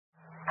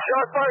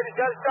Shot fired, he's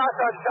got a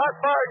shotgun. Shot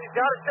fired, he's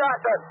got a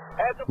shotgun.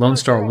 Lone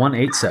Star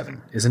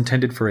 187 is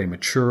intended for a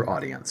mature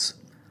audience.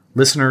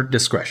 Listener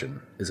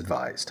discretion is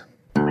advised.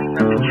 2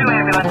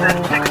 ambulances,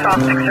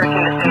 612,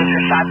 613 is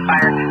for shots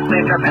fired.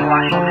 Laser up in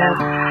Washington,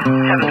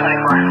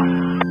 724.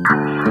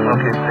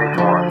 Okay, stage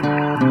 1.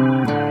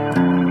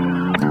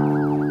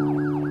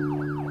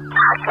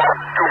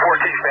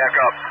 214 back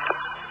up.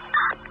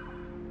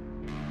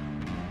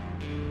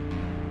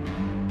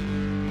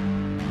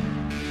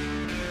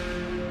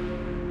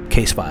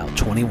 Case File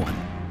 21,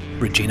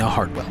 Regina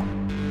Hartwell.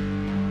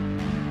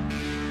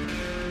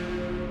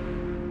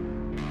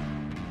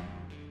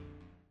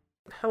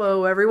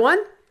 Hello,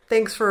 everyone.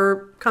 Thanks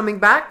for coming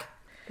back.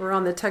 We're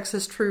on the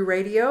Texas True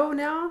Radio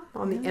now,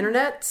 on the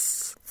internet.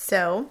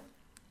 So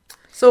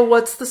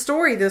what's the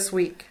story this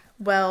week?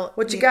 Well,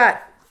 What you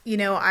got? You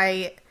know,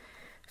 I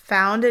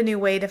found a new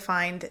way to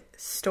find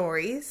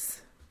stories.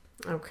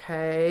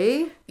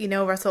 Okay. You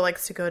know, Russell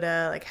likes to go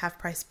to like Half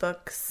Price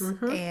Books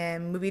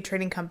and Movie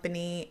Trading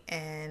Company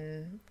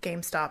and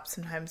GameStop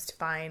sometimes to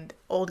find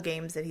old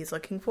games that he's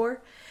looking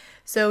for.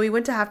 So we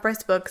went to Half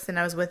Price Books and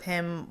I was with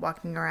him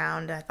walking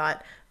around. I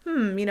thought,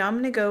 I'm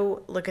going to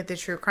go look at the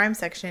true crime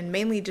section,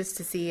 mainly just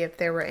to see if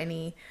there were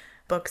any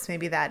books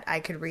maybe that I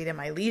could read at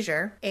my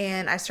leisure.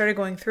 And I started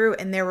going through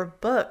and there were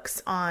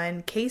books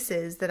on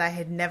cases that I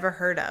had never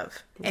heard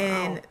of. Wow.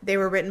 And they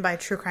were written by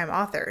true crime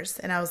authors.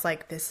 And I was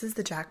like, this is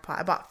the jackpot.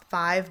 I bought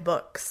 5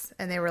 books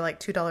and they were like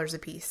 $2 a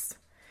piece.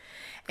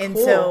 And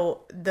cool.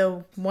 So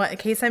the one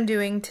case I'm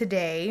doing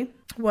today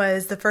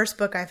was the first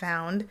book I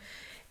found,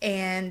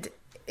 and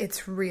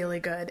it's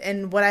really good.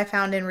 And what I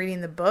found in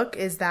reading the book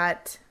is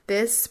that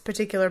this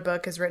particular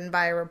book is written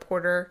by a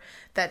reporter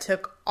that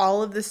took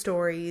all of the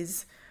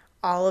stories,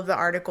 all of the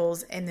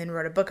articles, and then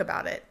wrote a book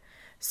about it.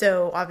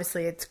 So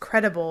obviously it's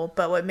credible,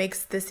 but what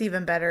makes this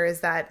even better is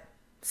that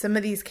some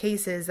of these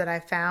cases that I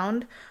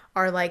found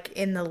are like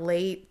in the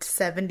late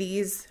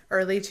 70s,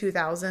 early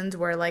 2000s,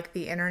 where like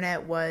the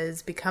internet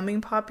was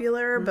becoming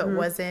popular, but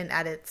wasn't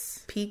at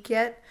its peak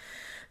yet.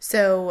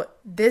 So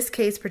this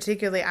case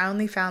particularly, I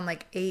only found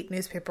like 8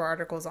 newspaper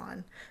articles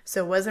on.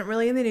 So it wasn't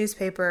really in the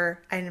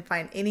newspaper. I didn't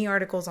find any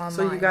articles online.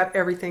 So you got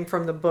everything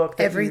from the book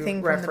that everything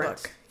you from the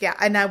referenced. book. Yeah,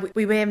 and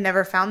we may have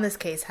never found this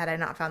case had I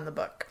not found the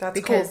book.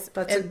 That's cool.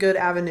 That's a good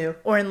avenue.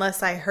 Or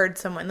unless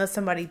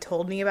somebody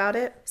told me about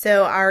it.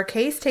 So our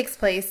case takes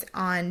place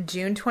on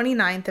June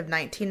 29th of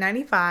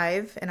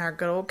 1995 in our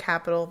good old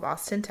capital of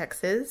Austin,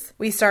 Texas.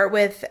 We start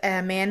with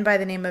a man by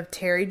the name of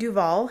Terry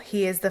Duval.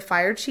 He is the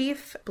fire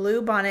chief,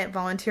 Blue Bonnet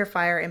Volunteer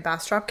Fire in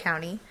Bastrop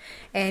County.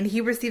 And he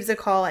receives a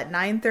call at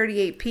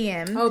 9:38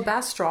 p.m. Oh,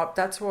 Bastrop.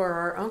 That's where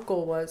our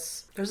uncle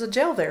was. There's a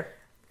jail there.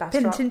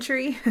 Bastrop.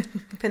 Penitentiary.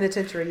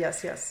 Penitentiary,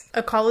 yes.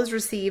 A call is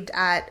received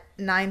at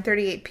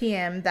 9:38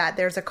 p.m. that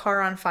there's a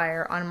car on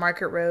fire on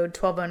Market Road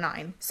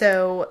 1209.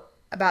 So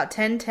about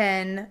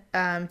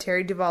 10:10,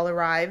 Terry Duval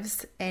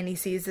arrives and he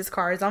sees this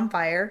car is on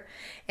fire.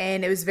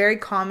 And it was very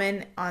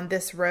common on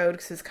this road,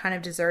 because it's kind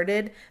of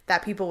deserted,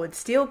 that people would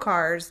steal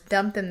cars,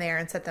 dump them there,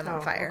 and set them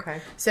on fire.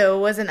 Okay. So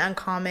it wasn't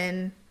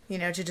uncommon,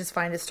 to just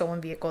find a stolen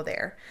vehicle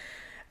there.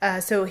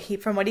 So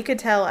from what he could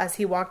tell as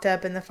he walked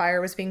up and the fire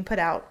was being put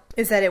out,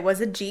 is that it was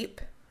a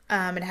Jeep.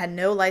 It had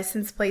no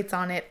license plates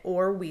on it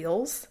or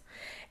wheels.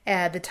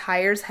 The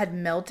tires had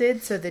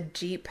melted, so the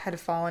Jeep had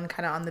fallen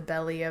kind of on the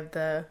belly of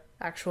the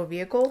actual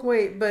vehicle.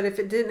 Wait, but if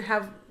it didn't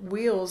have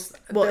wheels,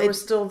 there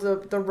was still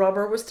the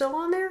rubber was still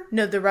on there?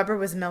 No, the rubber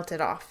was melted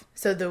off.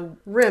 So the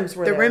rims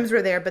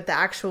were there, but the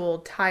actual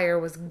tire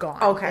was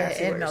gone. Okay,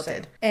 it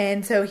melted.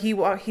 And so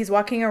he's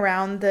walking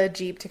around the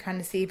Jeep to kind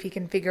of see if he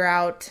can figure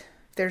out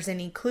if there's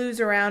any clues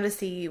around to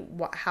see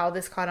how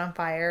this caught on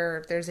fire, or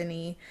if there's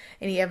any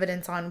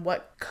evidence on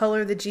what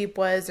color the Jeep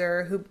was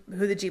or who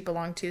the Jeep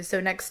belonged to. So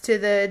next to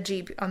the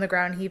Jeep on the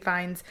ground, he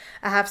finds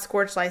a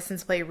half-scorched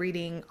license plate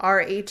reading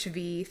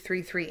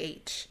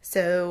RHV33H.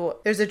 So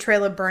there's a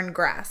trail of burned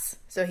grass.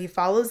 So he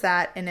follows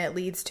that, and it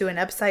leads to an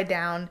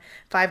upside-down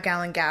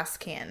 5-gallon gas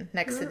can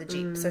next to the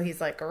Jeep. So he's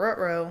like,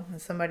 ruh-roh.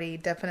 Somebody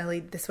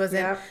this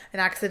wasn't an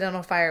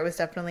accidental fire. It was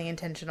definitely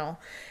intentional.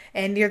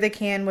 And near the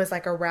can was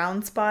like a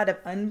round spot of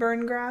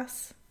unburned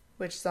grass,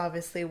 which is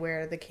obviously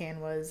where the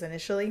can was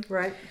initially.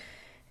 Right.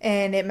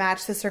 And it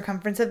matched the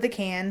circumference of the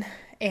can.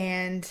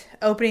 And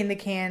opening the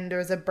can, there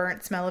was a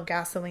burnt smell of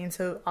gasoline.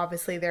 So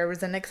obviously there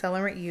was an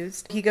accelerant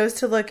used. He goes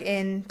to look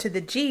into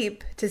the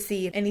Jeep to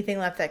see if anything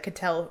left that could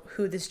tell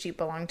who this Jeep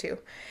belonged to.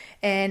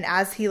 And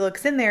as he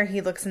looks in there,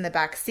 he looks in the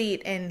back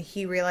seat and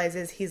he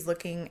realizes he's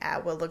looking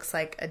at what looks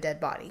like a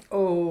dead body.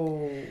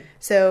 Oh.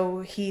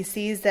 So he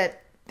sees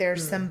that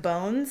there's some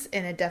bones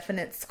and a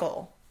definite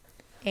skull.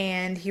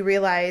 And he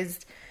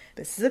realized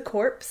this is a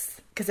corpse.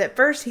 Because at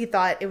first he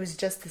thought it was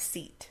just the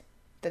seat.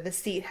 That the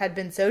seat had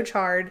been so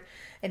charred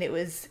and it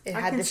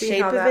had the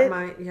shape of it.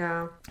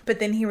 But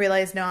then he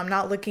realized, no, I'm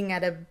not looking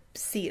at a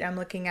seat. I'm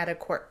looking at a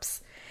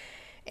corpse.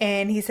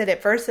 And he said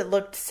at first it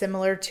looked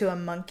similar to a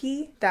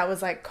monkey that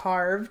was like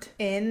carved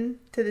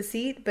into the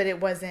seat, but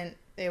it wasn't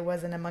it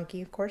wasn't a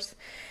monkey, of course,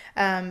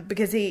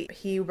 because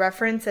he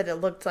referenced that it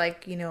looked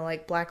like,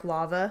 like black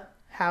lava,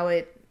 how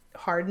it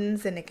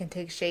hardens and it can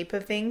take shape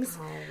of things.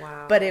 Oh,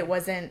 wow. But it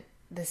wasn't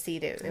the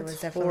seed. It was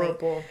definitely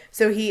horrible.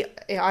 So he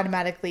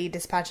automatically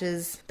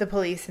dispatches the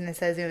police, and it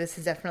says, this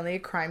is definitely a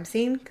crime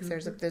scene because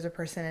there's a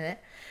person in it.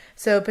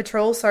 So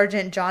Patrol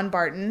Sergeant John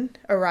Barton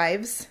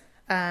arrives,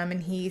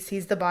 and he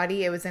sees the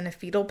body. It was in a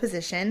fetal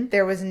position.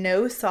 There was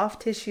no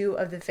soft tissue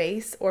of the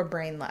face or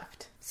brain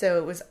left. So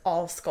it was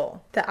all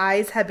skull. The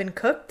eyes had been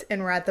cooked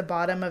and were at the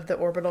bottom of the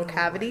orbital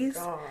cavities.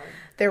 My God.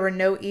 There were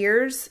no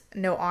ears,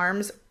 no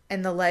arms,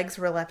 and the legs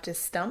were left as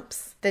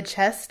stumps. The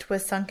chest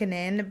was sunken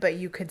in, but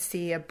you could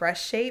see a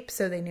breast shape,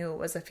 so they knew it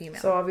was a female.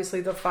 So obviously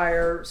the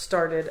fire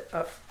started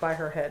up by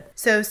her head.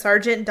 So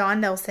Sergeant Don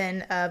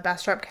Nelson of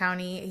Bastrop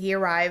County, he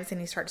arrives and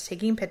he starts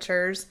taking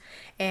pictures,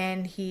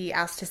 and he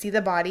asks to see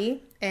the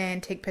body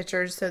and take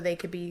pictures so they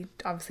could be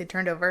obviously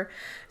turned over.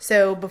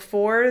 So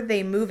before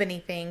they move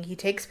anything, he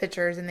takes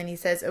pictures, and then he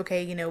says,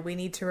 okay, we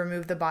need to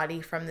remove the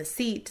body from the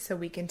seat so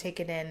we can take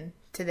it in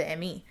to the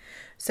ME.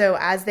 So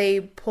as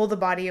they pull the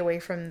body away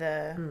from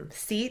the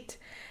seat,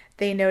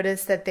 they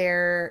notice that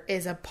there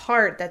is a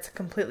part that's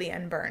completely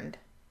unburned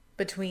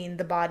between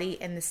the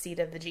body and the seat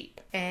of the Jeep.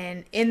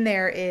 And in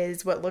there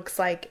is what looks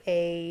like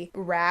a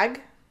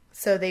rag.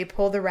 So they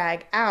pull the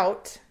rag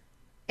out,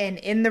 and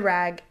in the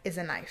rag is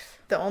a knife.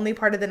 The only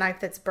part of the knife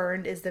that's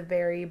burned is the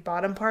very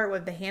bottom part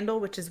with the handle,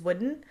 which is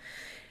wooden.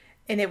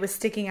 And it was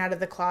sticking out of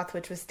the cloth,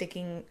 which was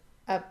sticking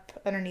up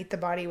underneath the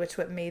body, which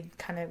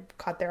kind of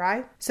caught their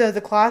eye. So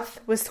the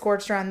cloth was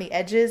scorched around the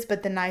edges,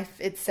 but the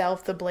knife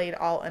itself, the blade,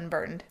 all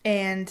unburned.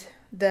 And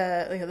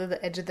the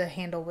edge of the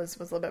handle was a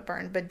little bit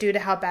burned. But due to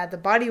how bad the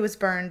body was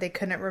burned, they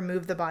couldn't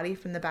remove the body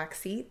from the back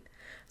seat.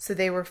 So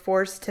they were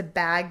forced to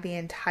bag the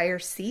entire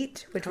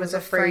seat, which was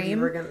a frame you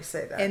were going to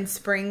say that. and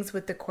springs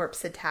with the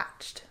corpse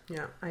attached.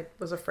 Yeah, I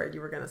was afraid you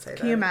were going to say that.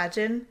 Can you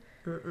imagine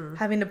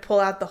having to pull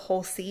out the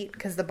whole seat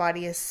because the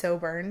body is so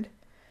burned?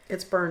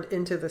 It's burned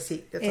into the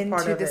seat. It's Into a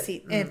part of the it.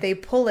 seat. And if they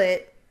pull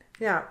it,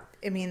 Yeah.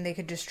 they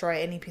could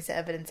destroy any piece of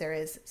evidence there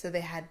is. So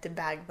they had to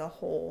bag the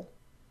whole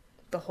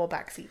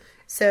back seat.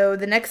 So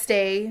the next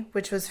day,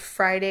 which was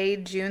Friday,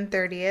 June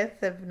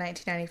 30th of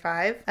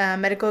 1995,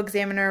 medical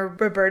examiner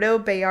Roberto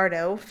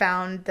Bayardo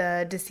found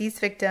the deceased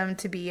victim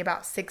to be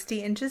about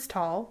 60 inches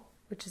tall,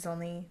 which is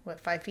only,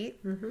 5 feet?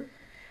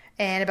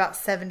 And about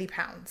 70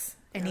 pounds.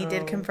 And he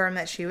did confirm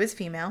that she was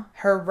female.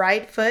 Her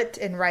right foot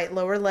and right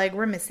lower leg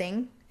were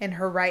missing, and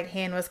her right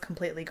hand was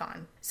completely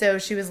gone. So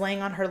she was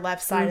laying on her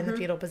left side in the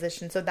fetal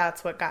position, so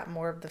that's what got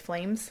more of the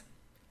flames.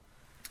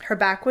 Her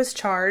back was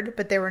charred,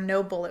 but there were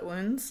no bullet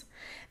wounds.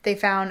 They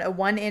found a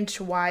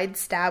 1-inch wide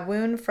stab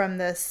wound from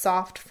the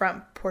soft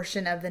front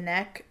portion of the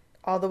neck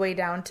all the way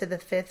down to the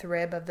 5th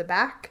rib of the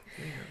back.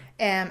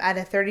 At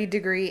a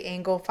 30-degree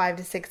angle, 5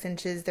 to 6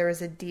 inches, there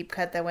was a deep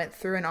cut that went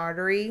through an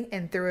artery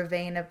and through a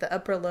vein of the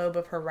upper lobe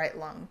of her right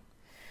lung.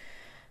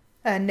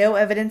 No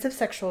evidence of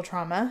sexual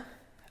trauma.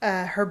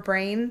 Her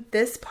brain,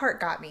 this part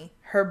got me.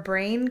 Her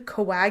brain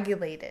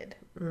coagulated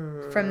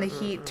from the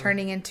heat,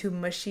 turning into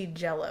mushy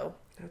jello.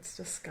 That's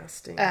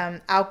disgusting.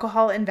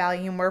 Alcohol and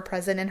Valium were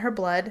present in her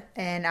blood,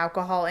 and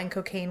alcohol and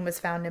cocaine was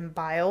found in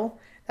bile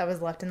that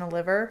was left in the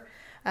liver.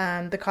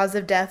 The cause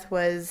of death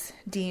was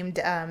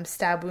deemed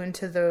stab wound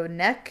to the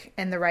neck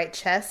and the right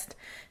chest.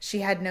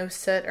 She had no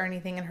soot or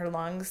anything in her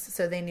lungs,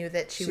 so they knew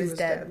that she was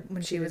dead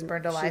when she was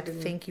burned alive.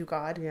 Thank you,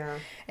 God. Yeah.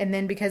 And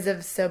then because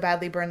of so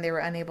badly burned, they were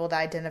unable to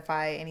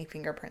identify any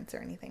fingerprints or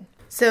anything.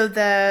 So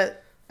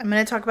I'm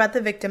going to talk about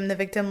the victim. The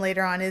victim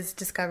later on is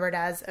discovered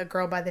as a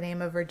girl by the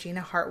name of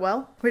Regina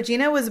Hartwell.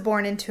 Regina was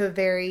born into a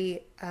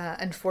very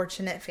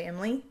unfortunate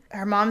family.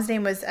 Her mom's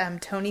name was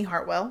Toni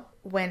Hartwell.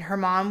 When her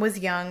mom was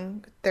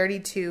young,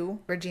 32,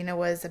 Regina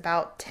was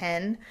about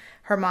 10,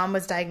 her mom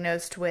was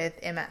diagnosed with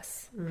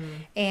MS.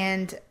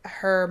 And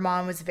her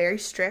mom was very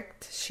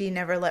strict. She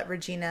never let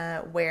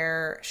Regina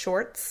wear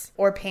shorts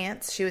or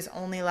pants. She was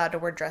only allowed to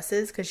wear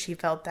dresses because she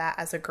felt that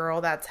as a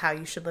girl, that's how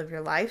you should live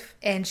your life.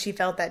 And she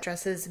felt that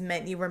dresses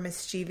meant you were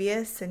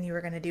mischievous and you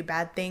were going to do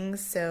bad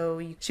things.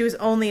 So she was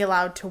only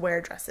allowed to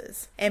wear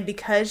dresses. And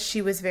because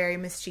she was very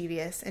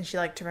mischievous and she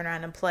liked to run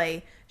around and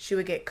play, she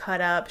would get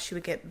cut up, she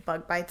would get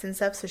bug bites and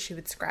stuff, so she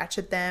would scratch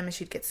at them and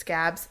she'd get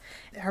scabs.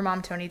 Her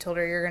mom, Toni, told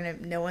her,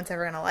 no one's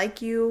ever gonna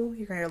like you.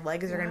 Your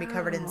legs are gonna be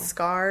covered in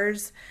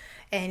scars.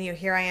 And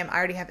here I am, I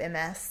already have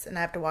MS and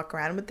I have to walk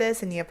around with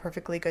this, and you have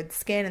perfectly good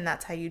skin, and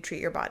that's how you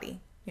treat your body.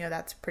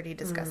 That's pretty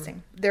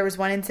disgusting. There was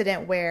one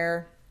incident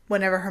where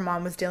whenever her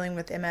mom was dealing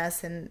with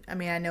MS, and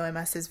I know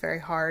MS is very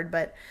hard,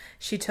 but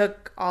she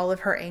took all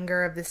of her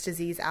anger of this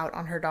disease out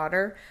on her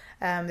daughter.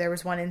 There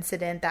was one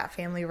incident that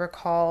family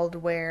recalled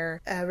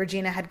where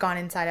Regina had gone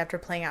inside after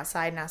playing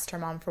outside and asked her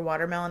mom for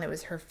watermelon. It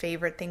was her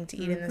favorite thing to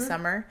eat in the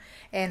summer.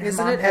 And her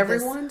Isn't mom it had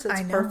everyone's?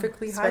 It's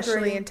perfectly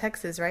especially hydrating. in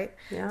Texas, right?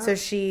 Yeah. So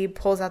she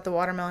pulls out the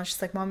watermelon.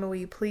 She's like, "Mama, will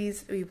you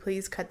please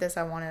cut this?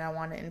 I want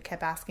it, and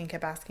kept asking.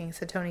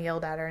 So Tony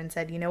yelled at her and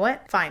said, "You know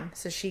what? Fine."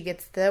 So she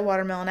gets the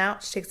watermelon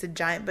out. She takes a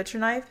giant butcher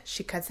knife.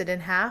 She cuts it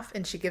in half,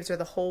 and she gives her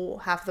the whole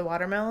half of the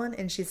watermelon.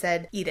 And she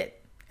said, "Eat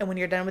it. And when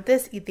you're done with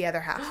this, eat the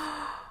other half.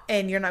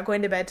 And you're not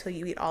going to bed till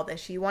you eat all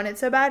this. You want it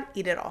so bad,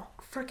 eat it all."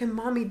 Freaking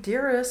mommy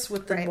dearest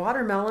with the Right.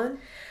 watermelon.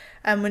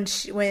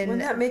 Wouldn't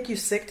that make you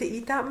sick to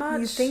eat that much?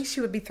 You think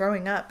she would be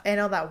throwing up and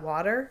all that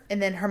water.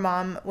 And then her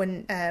mom,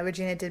 when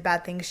Regina did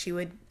bad things, she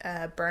would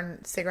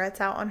burn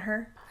cigarettes out on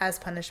her as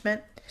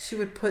punishment. She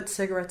would put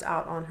cigarettes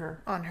out on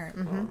her.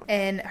 Mm-hmm.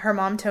 And her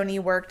mom, Tony,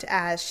 worked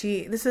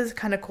this is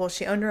kind of cool.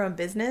 She owned her own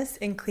business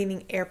in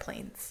cleaning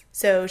airplanes.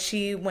 So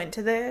she went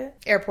to the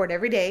airport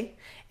every day,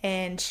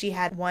 and she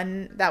had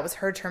one that was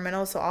her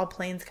terminal. So all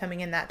planes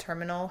coming in that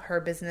terminal, her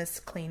business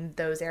cleaned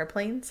those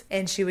airplanes.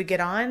 And she would get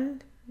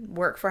on,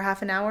 work for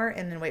half an hour,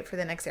 and then wait for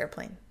the next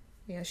airplane.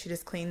 She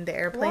just cleaned the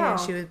airplane.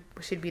 Wow. And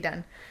she'd be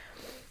done.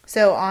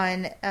 So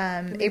on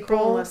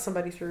April, unless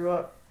somebody threw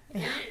up.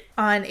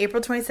 on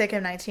April 22nd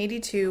of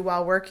 1982,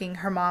 while working,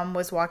 her mom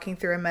was walking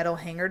through a metal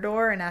hangar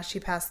door, and as she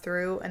passed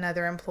through,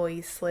 another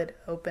employee slid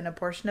open a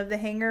portion of the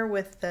hangar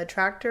with the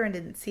tractor and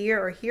didn't see her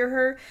or hear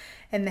her,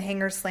 and the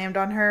hangar slammed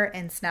on her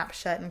and snapped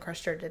shut and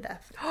crushed her to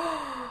death.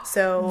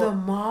 So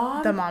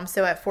The mom?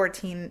 So at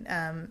 14,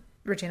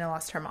 Regina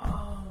lost her mom.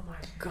 Oh my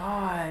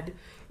God.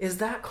 Is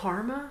that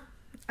karma?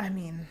 I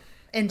mean,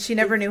 and she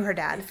never knew her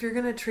dad. If you're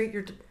going to treat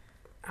your...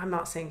 I'm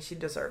not saying she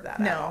deserved that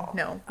at all.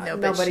 No. But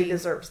Nobody she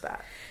deserves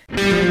that.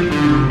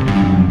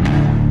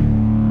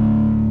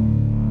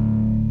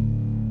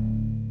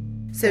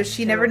 So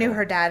she never knew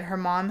her dad. Her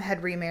mom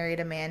had remarried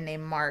a man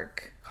named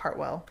Mark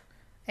Hartwell,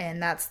 and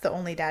that's the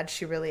only dad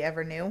she really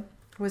ever knew.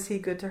 Was he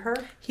good to her?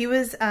 He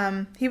was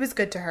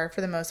good to her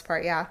for the most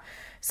part, yeah.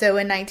 So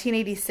in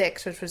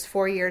 1986, which was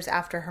 4 years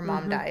after her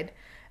mom died,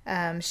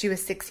 she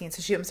was 16.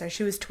 So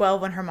she was 12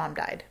 when her mom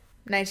died.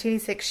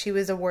 1986, she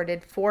was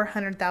awarded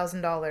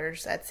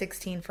 $400,000 at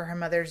 16 for her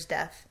mother's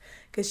death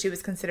because she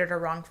was considered a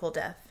wrongful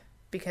death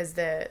because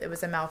it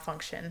was a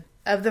malfunction.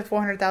 Of the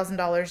 $400,000, it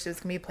was going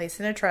to be placed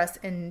in a trust,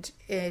 and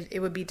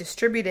it would be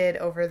distributed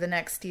over the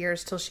next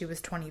years till she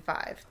was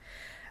 25.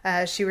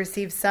 She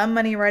received some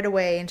money right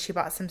away, and she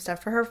bought some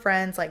stuff for her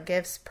friends, like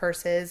gifts,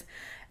 purses,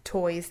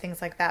 toys,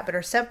 things like that. But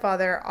her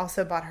stepfather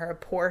also bought her a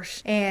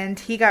Porsche, and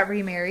he got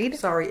remarried.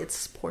 Sorry,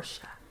 it's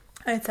Porsche.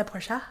 It's a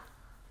Porsche.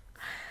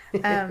 You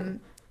can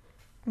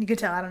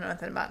tell I don't know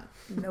nothing about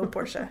no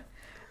Porsche.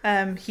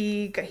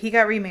 He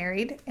got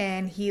remarried,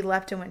 and he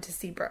left and went to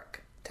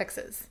Seabrook,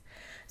 Texas.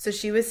 So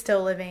she was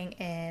still living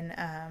in,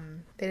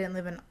 they didn't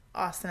live in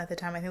Austin at the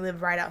time. I think they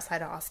lived right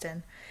outside of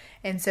Austin.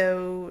 And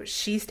so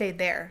she stayed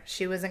there.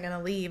 She wasn't going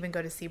to leave and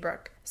go to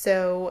Seabrook.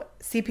 So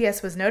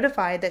CPS was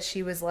notified that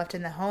she was left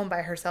in the home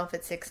by herself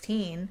at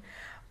 16.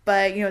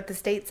 But you know what the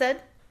state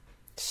said?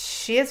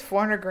 She has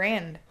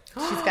 $400,000.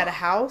 She's got a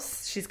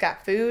house. She's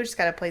got food. She's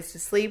got a place to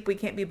sleep. We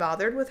can't be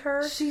bothered with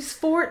her. She's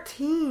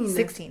 14.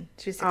 16.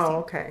 She's 16. Oh,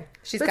 okay.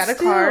 She's But got a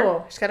still.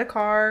 car. She's got a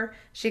car.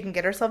 She can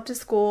get herself to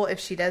school. If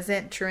she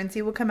doesn't,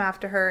 truancy will come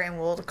after her and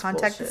will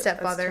contact the bullshit.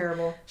 stepfather. That's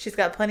terrible. She's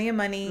got plenty of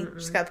money.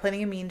 She's got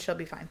plenty of means. She'll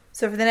be fine.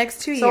 So for the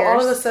next 2 years. So all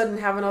of a sudden,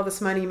 having all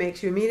this money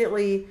makes you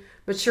immediately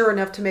mature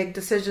enough to make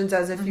decisions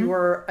as if you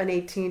were an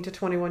 18 to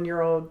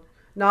 21-year-old.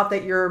 Not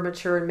that you're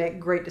mature and make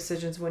great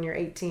decisions when you're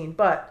 18,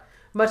 but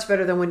much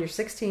better than when you're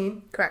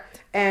 16.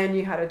 Correct. And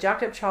you had a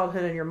jacked up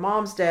childhood and your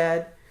mom's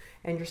dead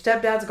and your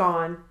stepdad's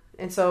gone.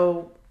 And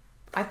so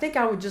I think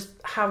I would just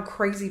have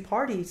crazy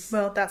parties.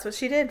 Well, that's what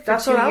she did. For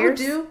That's 2 what years. I would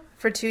do.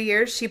 For 2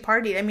 years, she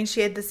partied. I mean,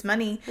 she had this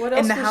money. What else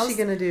and the was house, she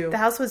going to do? The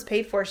house was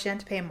paid for. She didn't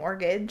have to pay a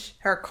mortgage.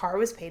 Her car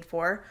was paid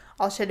for.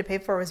 All she had to pay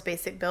for was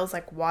basic bills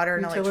like water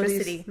and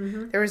Utilities.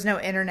 electricity. There was no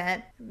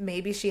internet.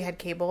 Maybe she had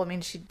cable. I mean,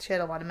 she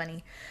had a lot of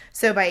money.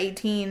 So by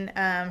 18,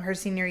 her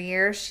senior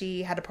year,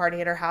 she had a party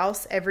at her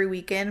house every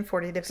weekend,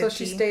 40 to 50. So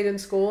she stayed in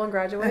school and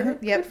graduated?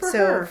 Yep. Good for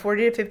So her.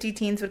 40 to 50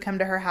 teens would come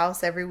to her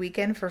house every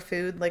weekend for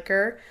food,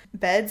 liquor,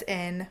 beds,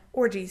 and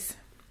orgies.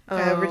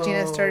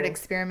 Regina started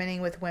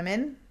experimenting with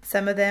women.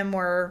 Some of them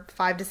were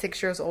 5 to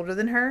 6 years older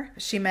than her.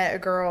 She met a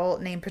girl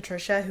named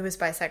Patricia who was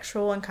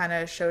bisexual and kind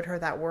of showed her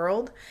that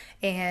world,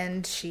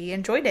 and she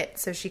enjoyed it.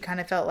 So she kind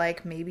of felt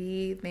like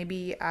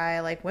maybe I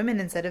like women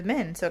instead of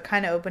men. So it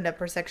kind of opened up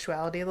her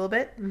sexuality a little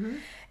bit. Mm-hmm.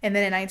 And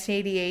then in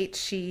 1988,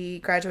 she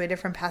graduated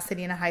from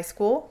Pasadena High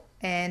School.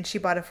 And she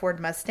bought a Ford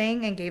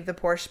Mustang and gave the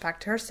Porsche back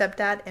to her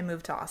stepdad and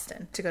moved to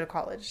Austin to go to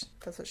college.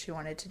 That's what she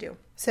wanted to do.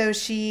 So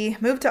she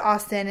moved to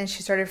Austin and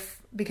she started,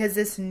 because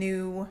this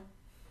new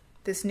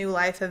this new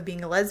life of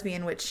being a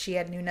lesbian, which she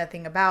had knew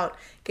nothing about,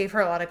 gave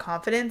her a lot of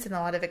confidence and a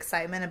lot of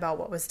excitement about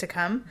what was to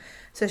come.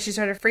 So she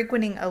started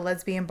frequenting a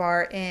lesbian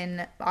bar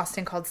in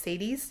Austin called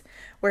Sadie's,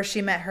 where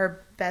she met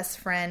her best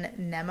friend,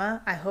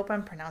 Nema. I hope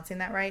I'm pronouncing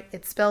that right.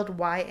 It's spelled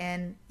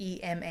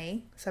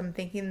Ynema. So I'm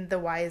thinking the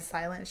Y is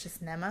silent. It's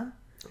just Nema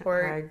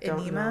or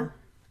Enema.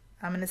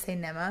 I'm going to say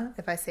Nema.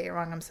 If I say it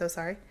wrong, I'm so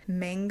sorry.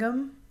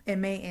 Mangum.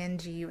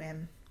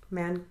 Mangum.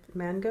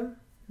 Mangum?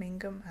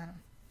 Mangum? I don't know.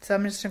 So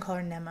I'm just going to call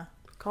her Nema.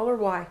 Call her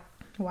Y.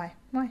 Why?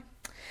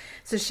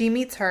 So she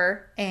meets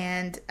her,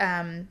 and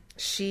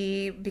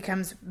she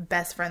becomes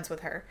best friends with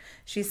her.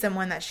 She's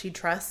someone that she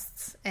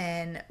trusts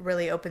and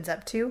really opens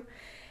up to.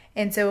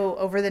 And so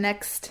over the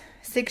next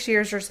 6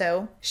 years or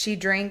so, she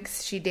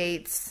drinks, she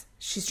dates,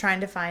 she's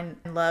trying to find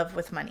love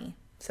with money.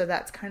 So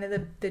that's kind of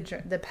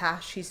the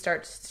path she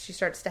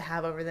starts to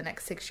have over the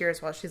next 6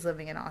 years while she's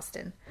living in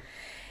Austin.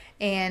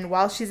 And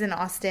while she's in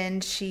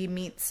Austin, she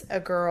meets a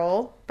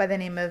girl by the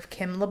name of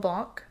Kim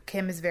LeBlanc.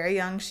 Kim is very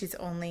young. She's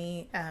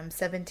only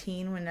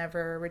 17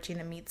 whenever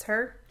Regina meets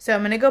her. So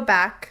I'm going to go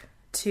back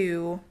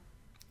to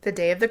the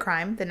day of the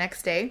crime, the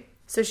next day.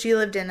 So she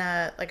lived in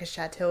a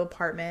chateau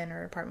apartment,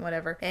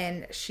 whatever.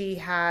 And she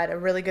had a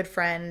really good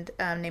friend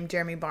named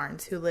Jeremy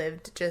Barnes who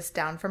lived just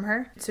down from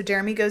her. So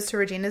Jeremy goes to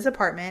Regina's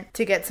apartment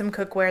to get some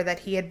cookware that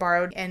he had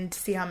borrowed and to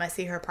see how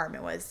messy her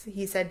apartment was.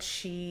 He said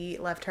she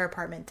left her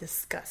apartment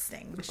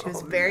disgusting. She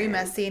was very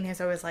messy, and he was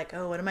always like,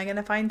 oh, what am I going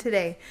to find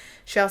today?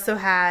 She also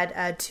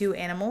had 2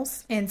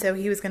 animals, and so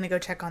he was going to go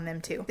check on them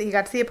too. He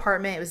got to the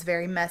apartment. It was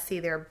very messy.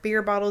 There were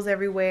beer bottles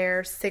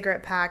everywhere,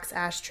 cigarette packs,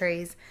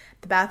 ashtrays.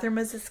 The bathroom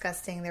was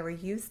disgusting. There were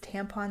used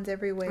tampons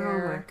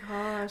everywhere. Oh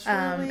my gosh,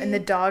 really? And the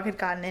dog had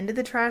gotten into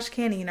the trash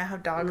can. You know how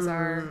dogs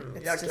are.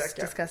 It's just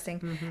disgusting.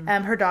 Mm-hmm.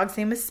 Her dog's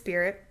name is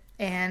Spirit.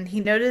 And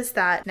he noticed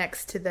that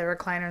next to the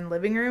recliner in the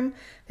living room,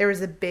 there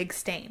was a big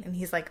stain. And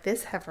he's like,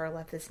 this heifer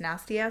left this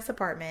nasty-ass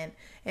apartment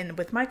and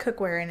with my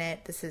cookware in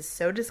it. This is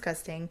so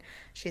disgusting.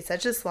 She's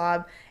such a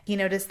slob. He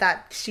noticed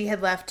that she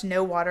had left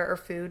no water or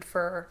food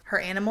for her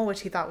animal,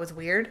 which he thought was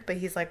weird. But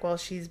he's like, well,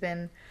 she's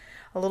been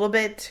a little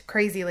bit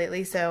crazy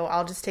lately, so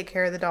I'll just take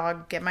care of the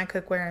dog, get my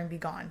cookware, and be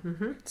gone.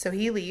 Mm-hmm. So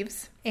he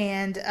leaves.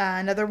 And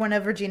another one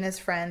of Regina's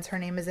friends, her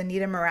name is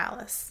Anita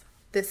Morales.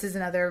 This is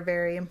another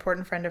very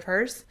important friend of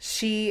hers.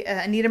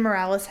 Anita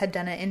Morales had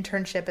done an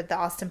internship at the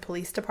Austin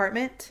Police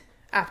Department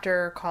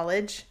after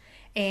college,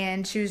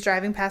 and she was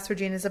driving past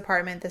Regina's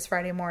apartment this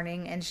Friday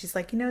morning, and she's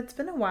like, it's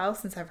been a while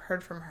since I've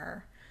heard from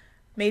her.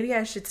 Maybe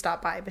I should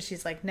stop by. But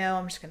she's like, no,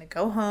 I'm just going to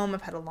go home.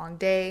 I've had a long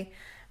day.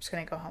 I'm just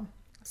going to go home.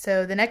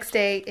 So the next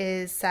day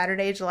is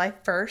Saturday, July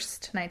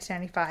 1st,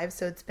 1995.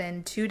 So it's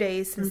been 2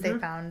 days since they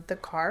found the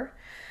car.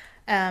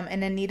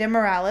 And Anita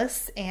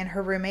Morales and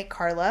her roommate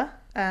Carla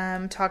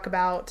talk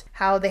about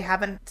how they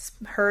haven't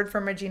heard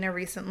from Regina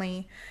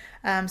recently.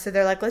 So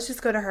they're like, let's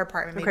just go to her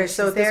apartment. Maybe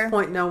so at this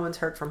point, no one's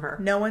heard from her.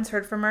 No one's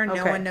heard from her.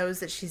 Okay. No one knows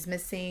that she's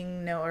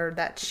missing, or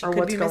that she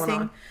could be missing.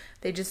 On.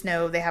 They just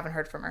know they haven't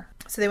heard from her.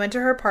 So they went to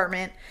her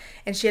apartment,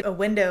 and she had a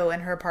window in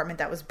her apartment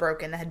that was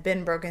broken, that had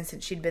been broken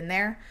since she'd been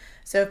there.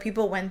 So if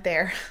people went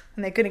there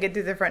and they couldn't get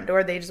through the front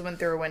door, they just went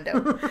through a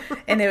window.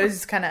 And it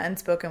was kind of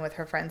unspoken with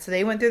her friends. So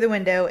they went through the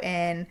window,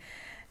 and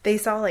they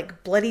saw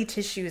bloody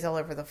tissues all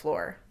over the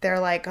floor.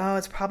 They're like, oh,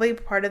 it's probably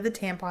part of the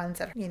tampons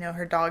that,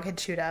 her dog had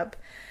chewed up.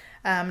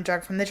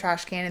 Drug from the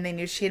trash can, and they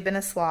knew she had been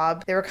a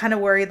slob. They were kind of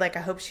worried, I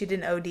hope she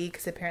didn't OD,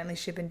 because apparently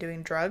she'd been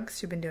doing drugs.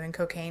 She'd been doing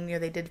cocaine.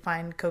 They did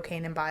find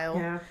cocaine and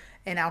bile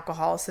and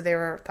alcohol, so they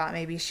thought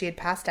maybe she had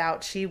passed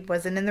out. She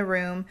wasn't in the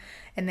room,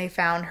 and they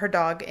found her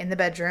dog in the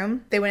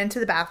bedroom. They went into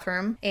the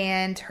bathroom,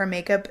 and her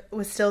makeup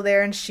was still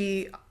there, and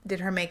she did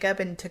her makeup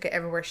and took it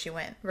everywhere she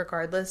went.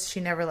 Regardless, she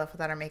never left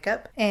without her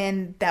makeup,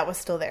 and that was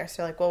still there.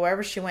 So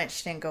wherever she went,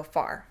 she didn't go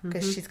far,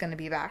 because she's going to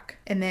be back.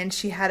 And then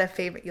she had a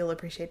favorite. You'll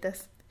appreciate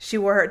this. She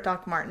wore her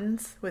Doc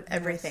Martens with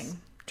everything. Yes.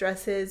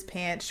 Dresses,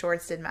 pants,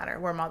 shorts, didn't matter.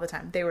 Wore them all the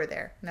time. They were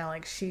there. Now,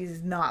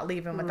 she's not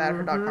leaving without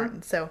her Doc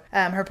Martens. So,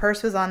 her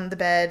purse was on the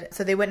bed.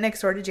 So they went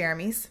next door to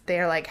Jeremy's. They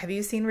are like, have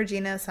you seen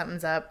Regina?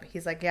 Something's up.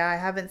 He's like, yeah, I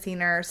haven't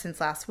seen her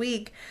since last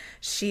week.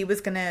 She was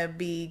going to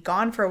be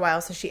gone for a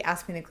while, so she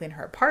asked me to clean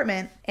her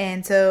apartment.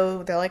 And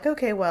so they're like,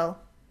 okay,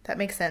 well, that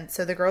makes sense.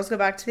 So the girls go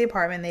back to the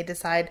apartment. They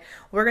decide,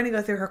 we're going to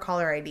go through her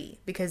caller ID,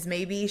 because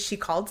maybe she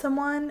called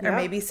someone, or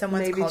maybe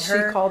someone's called her.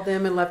 Maybe she called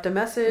them and left a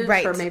message,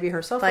 right? Or maybe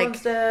her cell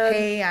phone's dead.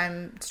 Hey,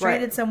 I'm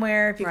stranded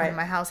somewhere. If you come to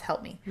my house,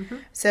 help me. Mm-hmm.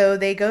 So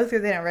they go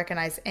through. They don't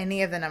recognize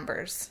any of the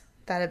numbers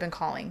that have been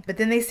calling. But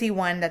then they see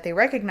one that they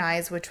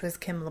recognize, which was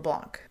Kim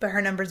LeBlanc. But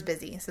her number's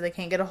busy, so they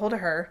can't get a hold of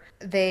her.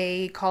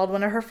 They called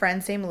one of her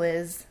friends named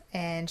Liz,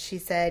 and she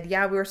said,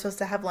 yeah, we were supposed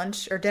to have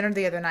lunch or dinner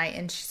the other night,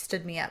 and she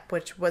stood me up,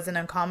 which wasn't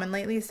uncommon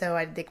lately, so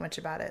I didn't think much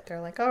about it. They're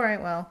like, all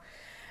right, well.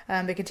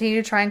 They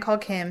continue to try and call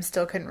Kim,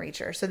 still couldn't reach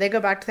her. So they go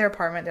back to their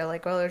apartment. They're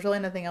like, well, there's really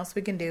nothing else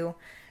we can do.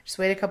 Just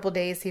wait a couple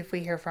days, see if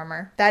we hear from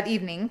her. That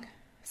evening,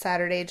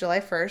 Saturday,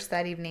 July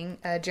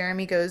 1st,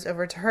 Jeremy goes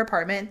over to her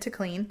apartment to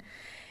clean.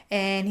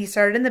 And he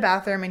started in the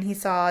bathroom, and he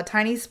saw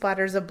tiny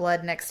splatters of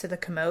blood next to the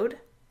commode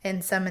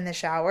and some in the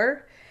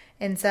shower.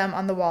 and some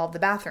on the wall of the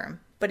bathroom.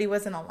 But he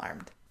wasn't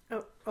alarmed.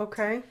 Oh,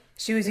 okay.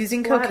 She was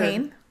using splattered.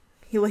 cocaine.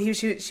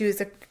 She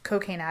was a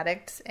cocaine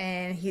addict,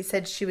 and he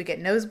said she would get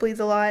nosebleeds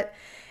a lot,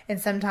 and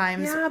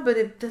sometimes... Yeah, but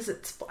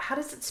how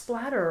does it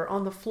splatter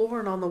on the floor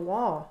and on the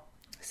wall?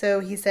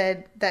 So he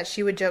said that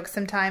she would joke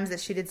sometimes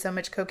that she did so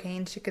much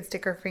cocaine she could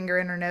stick her finger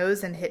in her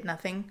nose and hit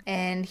nothing.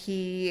 And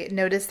he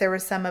noticed there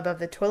was some above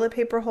the toilet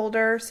paper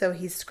holder, so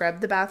he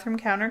scrubbed the bathroom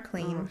counter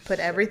clean, put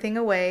everything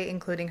away,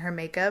 including her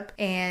makeup,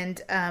 and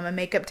a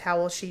makeup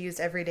towel she used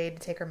every day to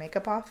take her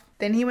makeup off.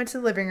 Then he went to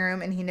the living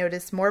room and he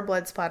noticed more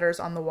blood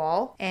splatters on the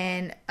wall.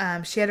 And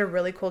she had a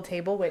really cool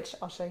table, which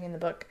I'll show you in the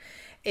book.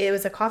 It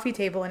was a coffee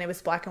table and it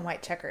was black and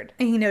white checkered.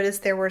 And he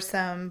noticed there were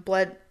some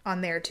blood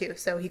on there too.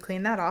 So he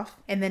cleaned that off.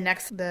 And then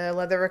next, the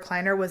leather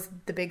recliner was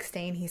the big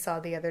stain he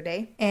saw the other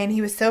day. And he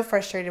was so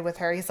frustrated with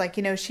her. He's like,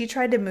 she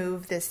tried to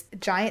move this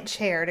giant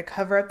chair to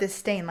cover up this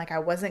stain like I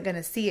wasn't going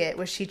to see it.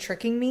 Was she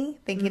tricking me,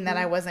 thinking that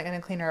I wasn't going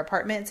to clean her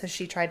apartment? So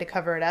she tried to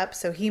cover it up.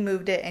 So he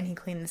moved it and he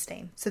cleaned the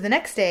stain. So the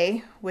next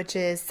day, which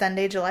is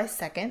Sunday, July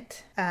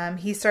 2nd,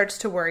 he starts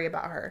to worry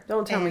about her.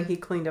 Don't tell me he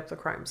cleaned up the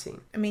crime scene.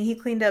 I mean, he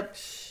cleaned up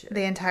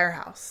the entire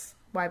house.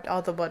 Wiped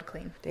all the blood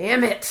clean.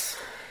 Damn it.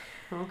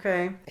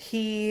 Okay.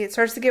 He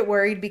starts to get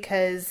worried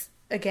because,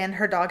 again,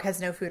 her dog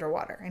has no food or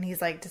water. And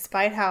he's like,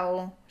 despite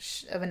how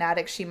of an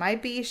addict she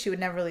might be, she would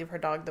never leave her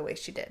dog the way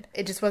she did.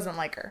 It just wasn't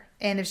like her.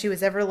 And if she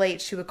was ever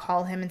late, she would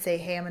call him and say,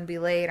 hey, I'm going to be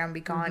late. I'm going to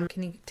be gone.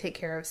 Can you take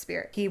care of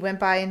Spirit? He went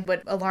by, and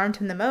what alarmed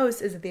him the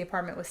most is that the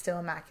apartment was still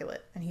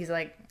immaculate. And he's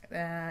like,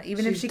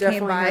 even if she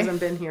came by, hasn't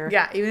been here.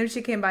 Yeah, even if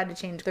she came by to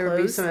change there clothes,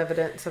 would be some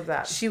evidence of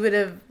that. She would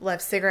have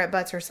left cigarette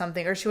butts or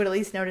something, or she would at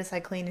least notice I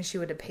cleaned, and she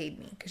would have paid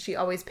me because she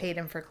always paid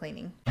him for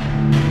cleaning.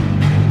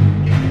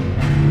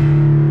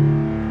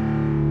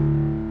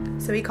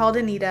 So he called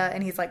Anita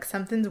and he's like,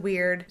 something's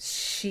weird.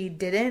 She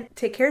didn't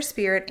take care of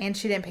Spirit and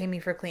she didn't pay me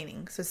for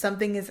cleaning. So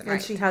something isn't right.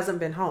 And she hasn't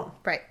been home.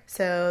 Right.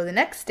 So the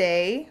next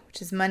day,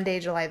 which is Monday,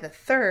 July the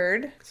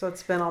 3rd. So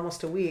it's been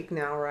almost a week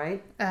now,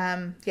 right?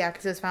 Yeah,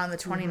 because it was found on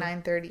the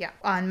 29th, 30th. Yeah.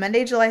 On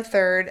Monday, July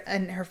 3rd,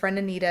 and her friend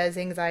Anita's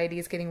anxiety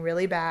is getting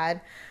really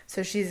bad.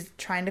 So she's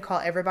trying to call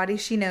everybody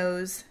she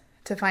knows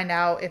to find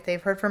out if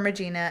they've heard from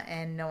Regina,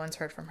 and no one's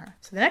heard from her.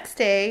 So the next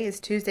day is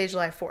Tuesday,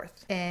 July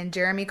 4th. And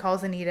Jeremy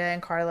calls Anita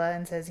and Carla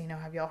and says,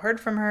 have y'all heard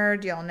from her?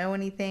 Do y'all know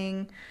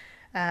anything?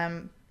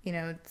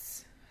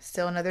 It's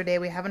still another day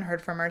we haven't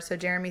heard from her. So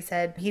Jeremy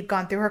said he'd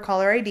gone through her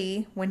caller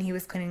ID. When he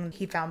was cleaning,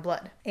 he found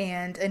blood.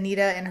 And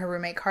Anita and her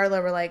roommate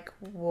Carla were like,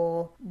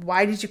 well,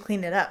 why did you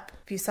clean it up?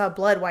 If you saw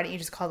blood, why didn't you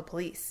just call the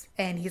police?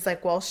 And he's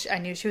like, well, I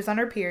knew she was on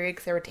her period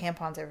because there were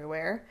tampons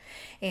everywhere.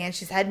 And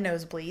she's had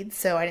nosebleeds,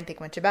 so I didn't think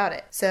much about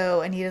it.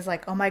 So Anita's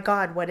like, oh my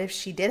God, what if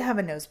she did have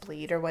a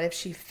nosebleed? Or what if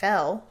she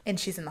fell and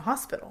she's in the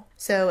hospital?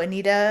 So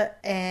Anita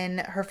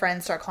and her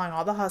friends start calling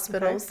all the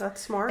hospitals. Okay,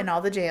 that's smart. And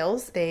all the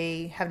jails.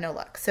 They have no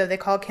luck. So they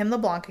call Kim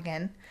LeBlanc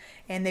again,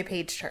 and they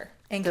paged her.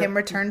 And Kim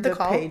returned the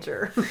call.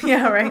 Pager.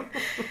 Yeah, right.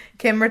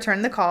 Kim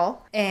returned the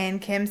call,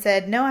 and Kim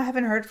said, no, I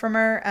haven't heard from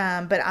her,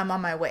 but I'm on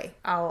my way.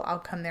 I'll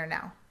come there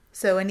now.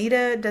 So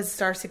Anita does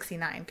star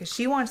 69 because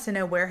she wants to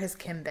know where has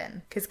Kim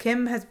been. Because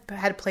Kim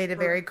had played a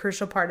very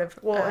crucial part of...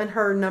 and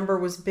her number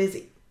was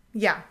busy.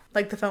 Yeah,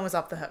 like the phone was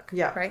off the hook.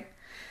 Yeah. Right?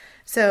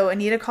 So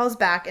Anita calls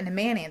back and a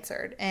man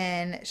answered,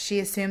 and she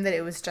assumed that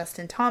it was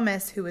Justin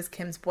Thomas, who was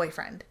Kim's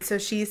boyfriend. So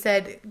she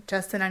said,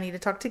 Justin, I need to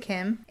talk to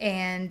Kim.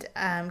 And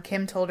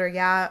Kim told her,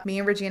 yeah, me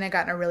and Regina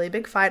got in a really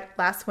big fight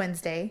last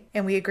Wednesday,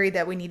 and we agreed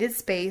that we needed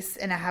space,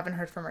 and I haven't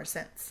heard from her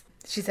since.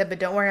 She said, but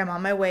don't worry, I'm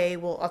on my way.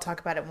 I'll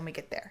talk about it when we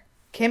get there.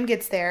 Kim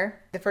gets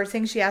there. The first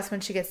thing she asked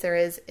when she gets there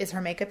is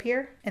her makeup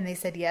here? And they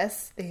said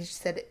yes. She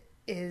said,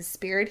 is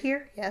Spirit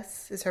here?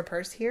 Yes. Is her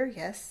purse here?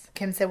 Yes.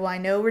 Kim said, well, I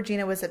know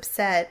Regina was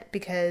upset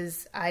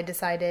because I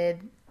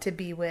decided to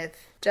be with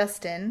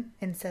Justin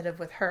instead of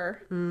with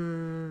her.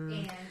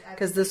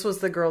 Because this was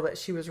the girl that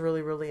she was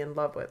really, really in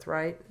love with,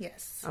 right?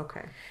 Yes.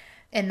 Okay.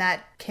 And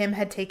that Kim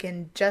had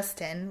taken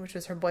Justin, which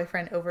was her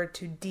boyfriend, over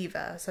to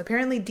Diva. So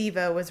apparently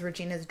Diva was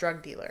Regina's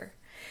drug dealer.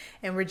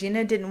 And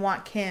Regina didn't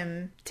want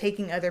Kim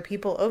taking other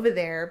people over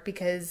there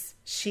because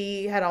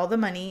she had all the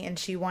money and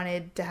she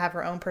wanted to have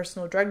her own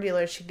personal drug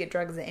dealer. She'd get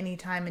drugs at any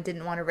time and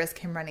didn't want to risk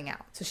him running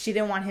out. So she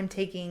didn't want him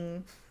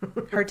taking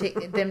her,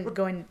 them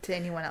going to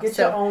anyone else. Get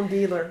your own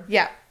dealer.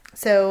 Yeah.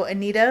 So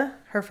Anita,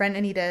 her friend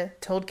Anita,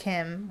 told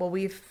Kim, well,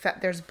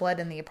 there's blood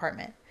in the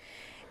apartment.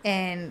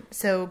 And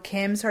so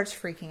Kim starts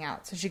freaking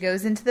out. So she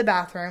goes into the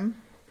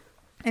bathroom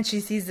and she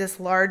sees this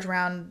large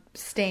round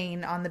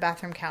stain on the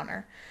bathroom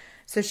counter.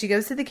 So she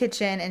goes to the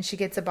kitchen and she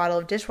gets a bottle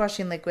of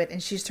dishwashing liquid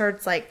and she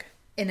starts like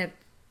in a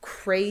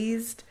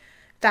crazed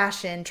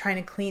fashion trying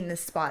to clean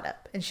this spot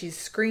up. And she's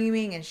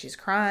screaming and she's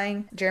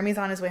crying. Jeremy's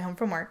on his way home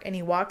from work and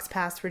he walks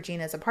past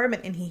Regina's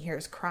apartment and he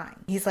hears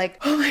crying. He's like,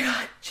 oh my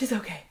God, she's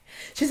okay.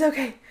 She's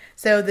okay.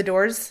 So the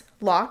door's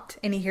locked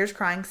and he hears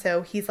crying.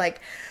 So he's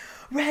like,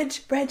 Reg,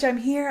 I'm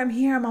here,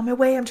 I'm on my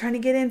way, I'm trying to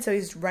get in. So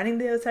he's running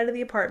to the outside of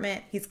the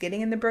apartment, he's getting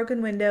in the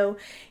broken window,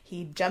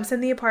 he jumps in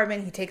the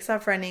apartment, he takes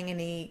off running, and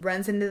he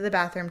runs into the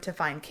bathroom to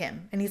find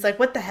Kim. And he's like,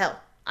 what the hell?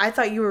 I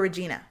thought you were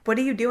Regina. What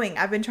are you doing?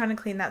 I've been trying to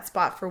clean that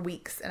spot for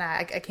weeks and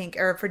I can't,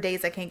 or for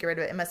days I can't get rid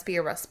of it. It must be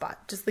a rust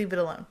spot. Just leave it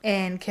alone.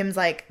 And Kim's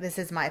like, this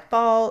is my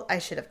fault. I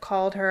should have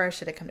called her. I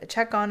should have come to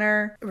check on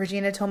her.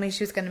 Regina told me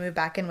she was going to move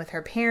back in with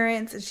her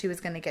parents and she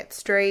was going to get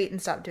straight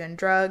and stop doing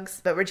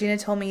drugs. But Regina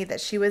told me that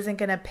she wasn't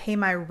going to pay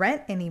my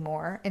rent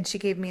anymore. And she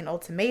gave me an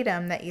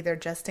ultimatum that either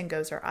Justin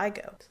goes or I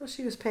go. So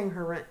she was paying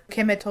her rent.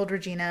 Kim had told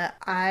Regina,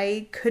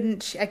 I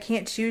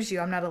can't choose you.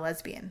 I'm not a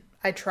lesbian.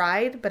 I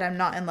tried, but I'm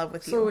not in love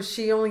with you. So was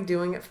she only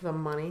doing it for the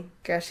money?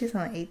 Girl, she's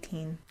only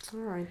 18. All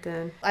right,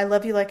 then. I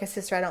love you like a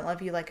sister. I don't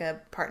love you like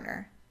a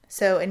partner.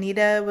 So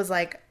Anita was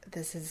like,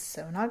 this is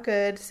so not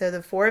good. So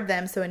the four of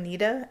them, so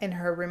Anita and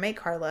her roommate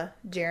Carla,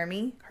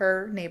 Jeremy,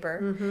 her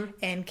neighbor,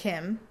 and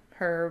Kim,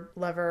 her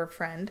lover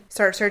friend,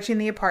 start searching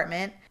the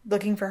apartment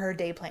looking for her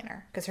day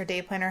planner. Because her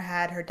day planner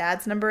had her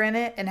dad's number in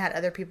it and had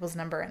other people's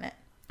number in it.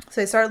 So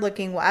they start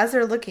looking. Well, as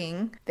they're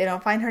looking, they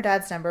don't find her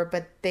dad's number,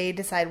 but they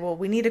decide, well,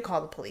 we need to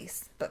call the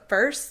police. But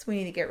first, we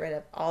need to get rid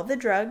of all the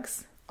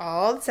drugs,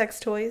 all the sex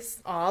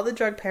toys, all the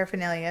drug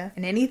paraphernalia,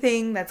 and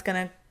anything that's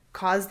going to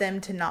cause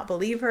them to not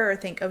believe her or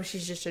think, oh,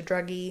 she's just a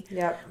druggie.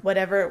 Yep.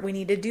 Whatever. We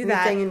need to do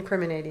that. Anything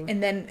incriminating.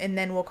 And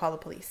then we'll call the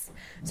police.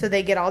 So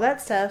they get all that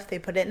stuff, they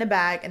put it in a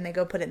bag, and they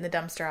go put it in the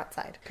dumpster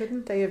outside.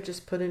 Couldn't they have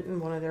just put it in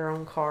one of their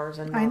own cars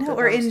and I not know,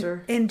 the or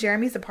dumpster? in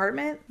Jeremy's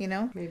apartment, you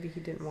know? Maybe he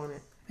didn't want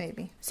it.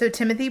 Maybe. So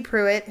Timothy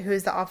Pruitt, who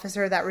is the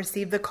officer that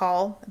received the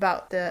call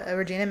about the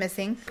Regina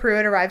missing,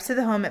 Pruitt arrives to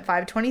the home at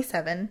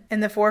 5:27,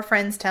 and the four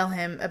friends tell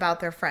him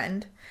about their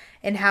friend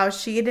and how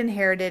she had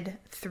inherited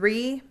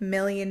 $3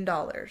 million.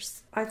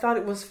 I thought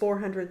it was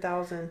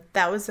 $400,000.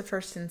 That was the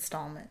first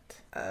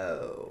installment.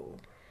 Oh.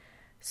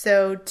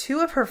 So 2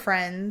 of her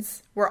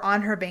friends were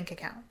on her bank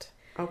account.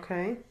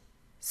 Okay.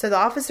 So the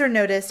officer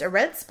noticed a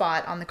red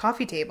spot on the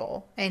coffee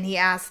table, and he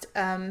asked,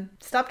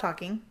 stop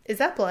talking. Is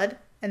that blood?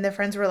 And the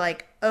friends were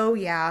like, oh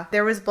yeah,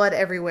 there was blood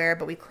everywhere,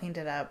 but we cleaned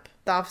it up.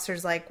 The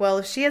officer's like, well,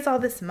 if she has all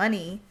this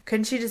money,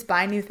 couldn't she just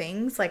buy new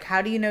things? Like,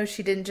 how do you know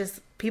she didn't just...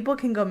 People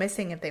can go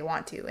missing if they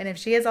want to. And if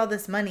she has all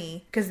this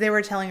money, because they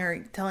were telling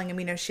him,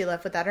 you know, she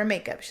left without her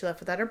makeup, she left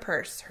without her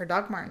purse, her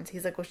Doc Martens.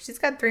 He's like, well, she's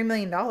got $3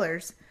 million.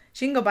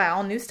 She can go buy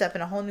all new stuff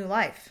and a whole new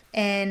life.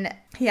 And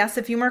he asked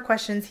a few more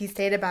questions. He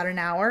stayed about an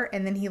hour,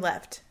 and then he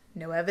left.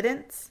 No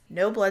evidence,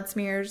 no blood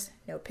smears,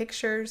 no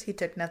pictures. He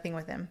took nothing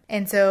with him.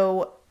 And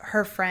so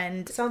her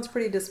friend... Sounds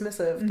pretty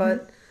dismissive,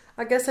 but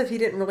I guess if he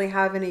didn't really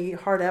have any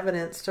hard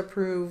evidence to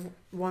prove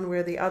one way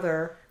or the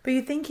other... But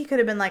you think he could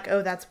have been like,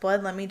 oh, that's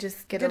blood. Let me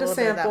just get a little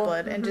bit of that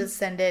blood and just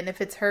send it. And if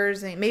it's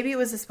hers, maybe it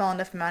was a small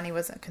enough amount he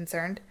wasn't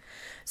concerned.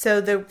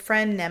 So the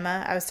friend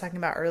Nema I was talking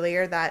about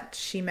earlier that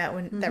she met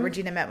that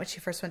Regina met when she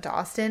first went to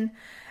Austin,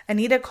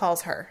 Anita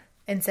calls her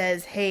and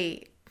says,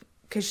 hey...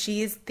 Because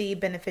she's the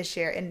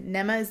beneficiary, and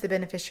Nema is the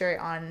beneficiary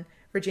on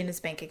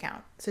Regina's bank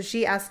account. So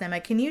she asked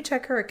Nema, can you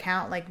check her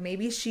account? Like,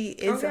 maybe she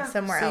is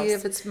somewhere else. See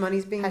if it's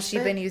money's being Has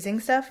spent. she been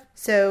using stuff?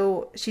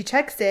 So she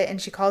checks it,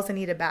 and she calls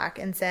Anita back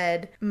and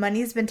said,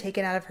 money's been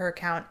taken out of her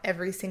account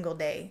every single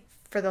day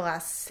for the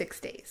last 6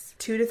 days.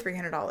 $200 to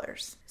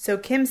 $300. So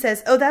Kim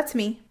says, oh, that's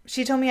me.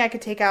 She told me I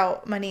could take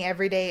out money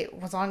every day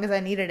as long as I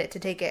needed it to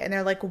take it. And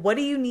they're like, what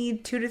do you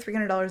need $200 to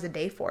 $300 a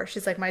day for?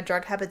 She's like, my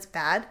drug habit's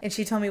bad. And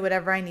she told me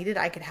whatever I needed,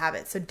 I could have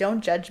it. So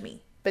don't judge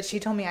me. But she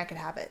told me I could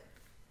have it.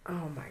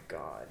 Oh my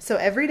God. So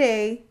every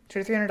day,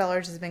 $200 to $300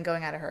 has been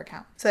going out of her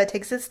account. So that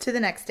takes us to the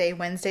next day,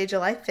 Wednesday,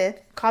 July 5th.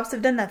 Cops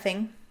have done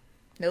nothing.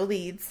 No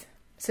leads.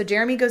 So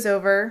Jeremy goes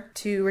over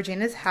to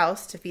Regina's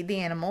house to feed the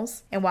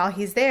animals. And while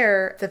he's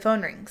there, the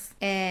phone rings.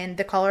 And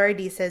the caller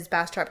ID says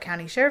Bastrop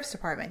County Sheriff's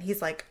Department.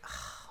 He's like,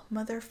 oh,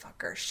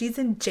 motherfucker, she's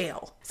in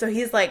jail. So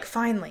he's like,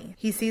 finally.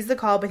 He sees the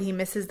call, but he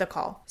misses the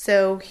call.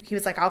 So he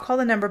was like, I'll call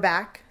the number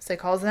back. So he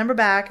calls the number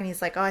back and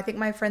he's like, oh, I think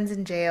my friend's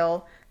in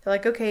jail. They're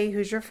like, okay,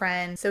 who's your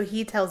friend? So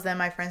he tells them,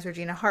 my friend's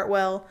Regina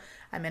Hartwell.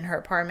 I'm in her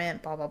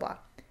apartment, blah, blah, blah.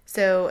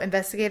 So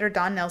investigator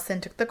Don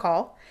Nelson took the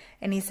call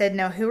and he said,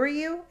 no, who are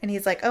you? And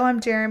he's like, oh, I'm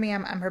Jeremy.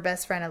 I'm her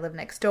best friend. I live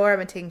next door. I've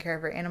been taking care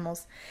of her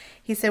animals.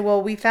 He said,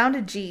 well, we found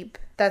a Jeep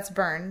that's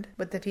burned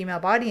with the female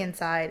body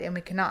inside and we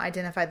cannot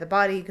identify the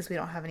body because we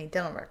don't have any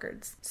dental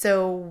records.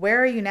 So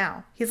where are you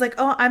now? He's like,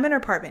 oh, I'm in her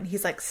apartment.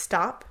 He's like,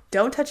 stop.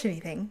 Don't touch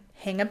anything.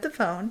 Hang up the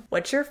phone.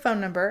 What's your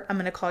phone number? I'm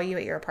going to call you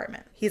at your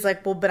apartment. He's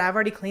like, well, but I've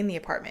already cleaned the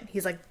apartment.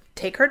 He's like,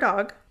 take her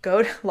dog.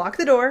 Go lock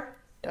the door.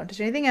 Don't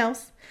touch anything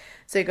else.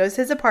 So he goes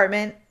to his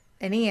apartment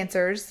and he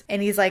answers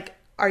and he's like,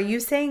 are you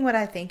saying what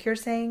I think you're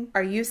saying?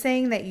 Are you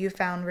saying that you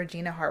found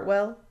Regina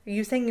Hartwell? Are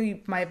you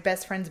saying my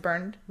best friend's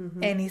burned?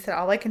 And he said,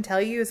 all I can tell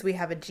you is we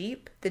have a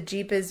Jeep. The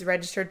Jeep is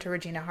registered to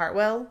Regina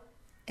Hartwell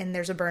and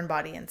there's a burned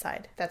body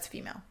inside. That's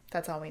female.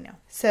 That's all we know.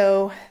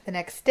 So the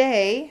next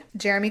day,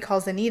 Jeremy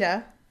calls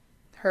Anita,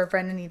 her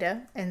friend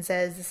Anita, and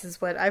says, this is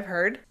what I've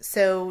heard.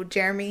 So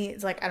Jeremy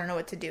is like, I don't know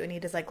what to do.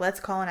 Anita's like, let's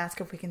call and ask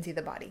if we can see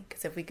the body.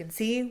 Because if we can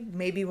see,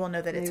 maybe we'll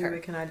know that it's her. Maybe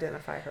we can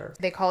identify her.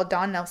 They called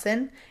Don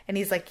Nelson, and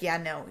he's like, yeah,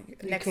 no,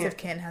 next of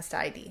kin has to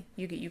ID.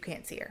 You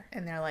can't see her.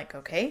 And they're like,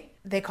 okay.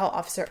 They call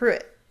Officer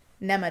Pruitt.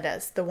 Nema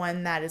does, the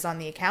one that is on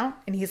the account.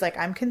 And he's like,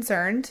 I'm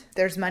concerned.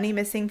 There's money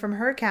missing from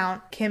her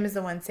account. Kim is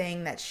the one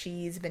saying that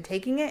she's been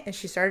taking it and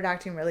she started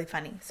acting really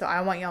funny. So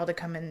I want y'all to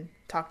come and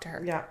talk to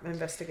her. Yeah,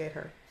 investigate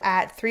her.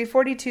 At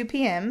 3:42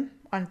 p.m.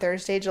 on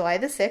Thursday, July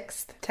the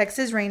 6th,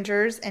 Texas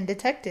Rangers and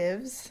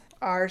detectives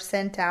are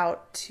sent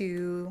out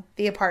to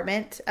the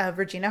apartment of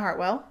Regina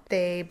Hartwell.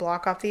 They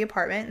block off the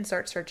apartment and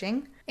start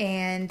searching.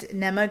 And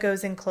Nema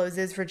goes and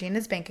closes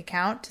Regina's bank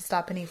account to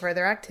stop any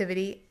further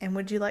activity. And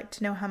would you like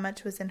to know how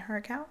much was in her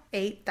account?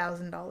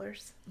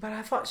 $8,000. But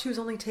I thought she was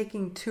only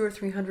taking $200 or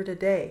 $300 a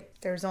day.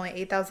 There was only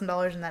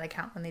 $8,000 in that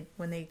account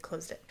when they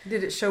closed it.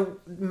 Did it show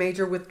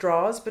major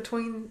withdrawals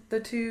between the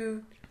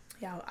two?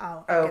 Yeah,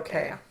 I'll get Okay.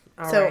 there, yeah.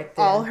 All So right,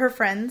 then. all her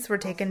friends were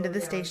taken to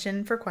the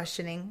station for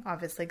questioning,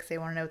 obviously, because they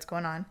want to know what's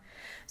going on.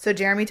 So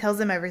Jeremy tells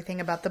them everything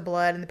about the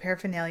blood and the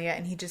paraphernalia,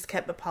 and he just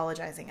kept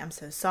apologizing. I'm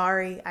so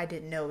sorry. I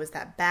didn't know it was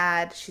that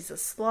bad. She's a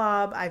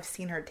slob. I've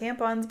seen her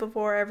tampons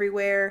before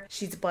everywhere.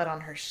 She's blood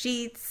on her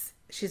sheets.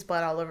 She's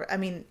blood all over. I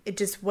mean, it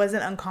just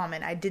wasn't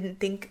uncommon. I didn't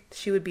think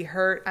she would be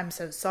hurt. I'm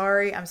so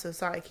sorry. I'm so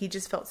sorry. Like, he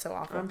just felt so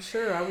awful. I'm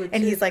sure I would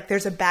And too. he's like,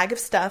 there's a bag of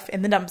stuff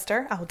in the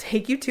dumpster. I will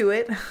take you to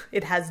it.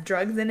 It has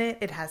drugs in it.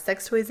 It has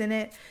sex toys in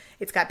it.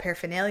 It's got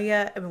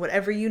paraphernalia. I mean,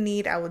 whatever you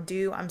need, I will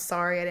do. I'm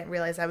sorry. I didn't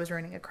realize I was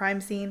ruining a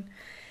crime scene.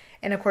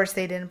 And of course,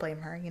 they didn't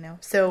blame her, you know.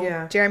 So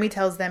Yeah. Jeremy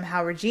tells them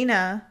how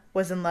Regina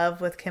was in love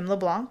with Kim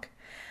LeBlanc,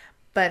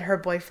 but her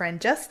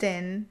boyfriend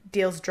Justin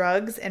deals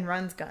drugs and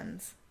runs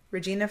guns.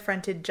 Regina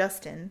fronted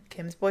Justin,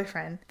 Kim's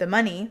boyfriend, the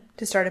money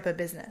to start up a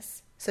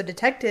business. So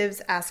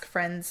detectives ask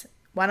friends,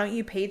 why don't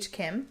you page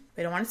Kim?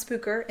 We don't want to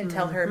spook her and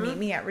tell her, meet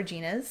me at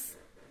Regina's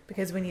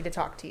because we need to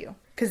talk to you.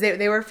 Because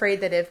they were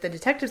afraid that if the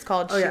detectives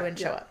called, she wouldn't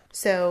show up.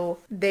 So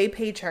they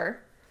page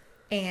her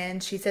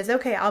and she says,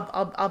 okay,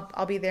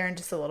 I'll be there in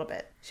just a little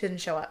bit. She didn't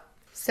show up.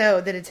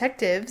 So the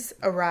detectives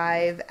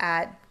arrive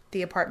at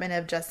the apartment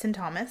of Justin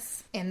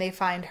Thomas and they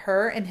find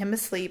her and him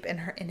asleep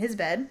in his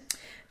bed.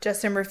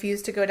 Justin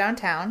refused to go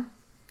downtown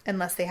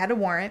unless they had a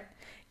warrant.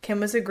 Kim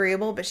was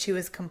agreeable, but she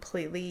was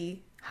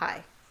completely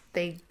high.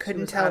 They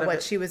couldn't tell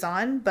what she was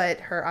on, but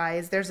her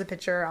eyes, there's a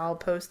picture I'll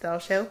post that I'll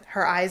show.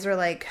 Her eyes are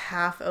like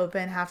half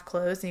open, half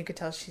closed, and you could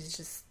tell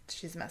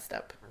she's messed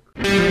up.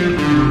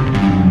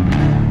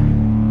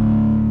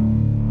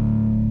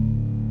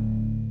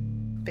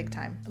 Big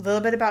time. A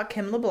little bit about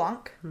Kim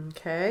LeBlanc.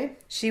 Okay.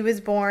 She was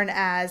born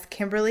as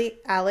Kimberly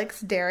Alex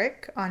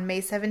Derrick on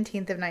May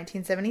 17th of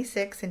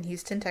 1976 in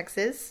Houston,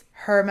 Texas.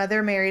 Her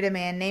mother married a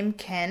man named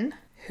Ken,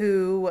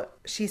 who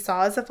she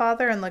saw as a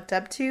father and looked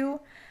up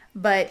to,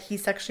 but he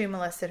sexually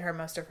molested her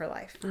most of her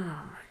life. Oh, my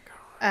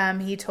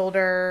God. He told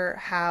her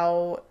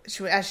how,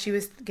 as she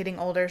was getting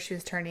older, she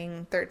was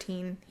turning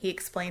 13, he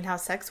explained how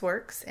sex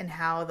works and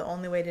how the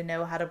only way to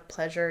know how to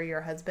pleasure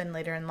your husband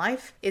later in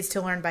life is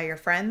to learn by your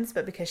friends,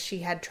 but because she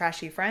had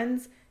trashy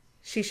friends,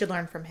 she should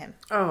learn from him.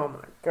 Oh,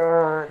 my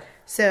God.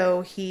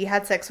 So he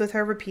had sex with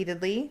her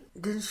repeatedly.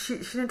 She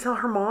didn't tell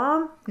her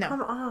mom? No.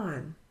 Come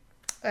on.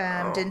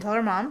 Didn't tell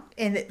her mom.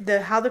 And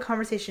how the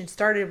conversation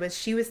started was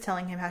she was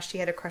telling him how she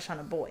had a crush on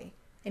a boy.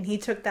 And he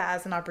took that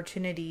as an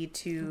opportunity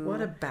to...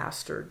 What a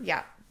bastard.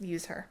 Yeah,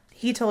 use her.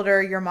 He told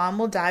her, your mom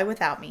will die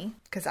without me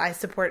because I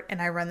support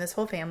and I run this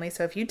whole family.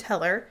 So if you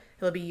tell her,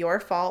 it'll be your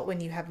fault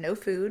when you have no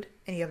food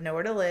and you have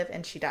nowhere to live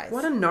and she dies.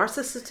 What a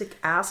narcissistic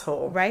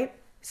asshole. Right?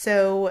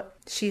 So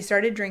she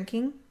started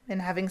drinking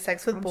and having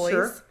sex with boys.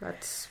 Sure.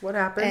 That's what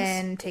happens.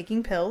 And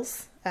taking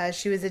pills.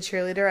 She was a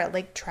cheerleader at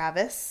Lake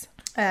Travis,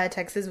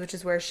 Texas, which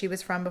is where she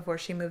was from before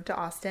she moved to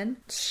Austin.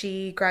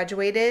 She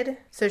graduated.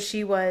 So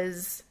she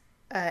was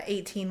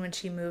 18 when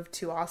she moved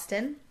to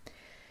Austin.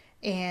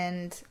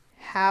 And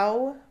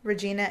how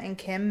Regina and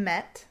Kim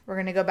met, we're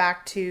going to go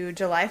back to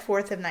July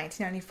 4th of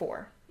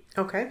 1994.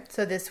 Okay.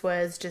 So this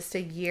was just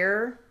a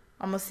year,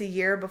 almost a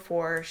year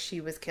before she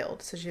was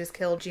killed. So she was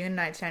killed June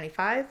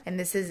 1995, and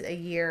this is a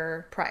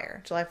year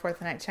prior, July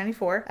 4th of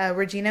 1994.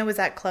 Regina was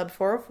at Club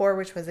 404,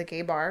 which was a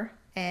gay bar,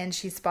 and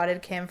she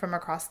spotted Kim from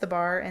across the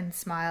bar and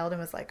smiled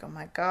and was like, oh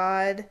my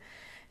God,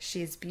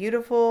 she's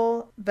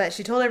beautiful. But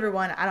she told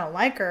everyone, I don't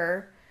like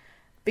her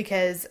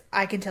because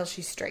I can tell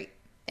she's straight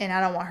and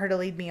I don't want her to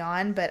lead me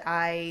on, but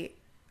I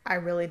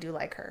really do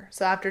like her.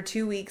 So after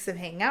 2 weeks of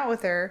hanging out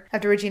with her,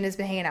 after Regina's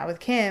been hanging out with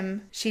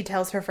Kim, she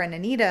tells her friend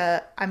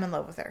Anita, I'm in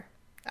love with her.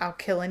 I'll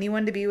kill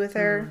anyone to be with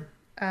her.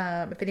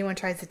 If anyone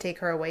tries to take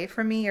her away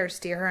from me or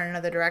steer her in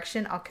another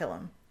direction, I'll kill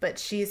him. But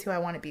she's who I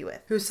want to be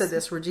with. Who said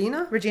this,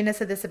 Regina? Regina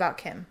said this about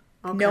Kim.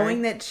 Okay.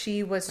 Knowing that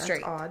she was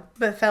straight.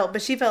 That's odd.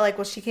 But she felt like,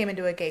 well, she came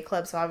into a gay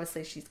club, so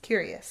obviously she's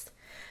curious.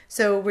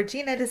 So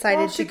Regina decided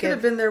Well, she could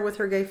have been there with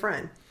her gay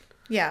friend.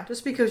 Yeah.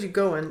 Just because you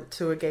go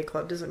into a gay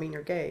club doesn't mean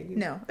you're gay.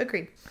 No,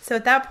 agreed. So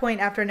at that point,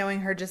 after knowing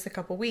her just a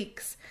couple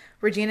weeks,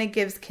 Regina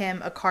gives Kim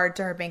a card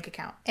to her bank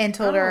account and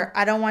told her,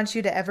 I don't want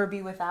you to ever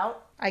be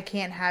without. I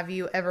can't have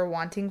you ever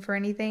wanting for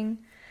anything.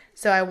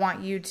 So I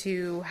want you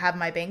to have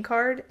my bank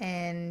card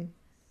and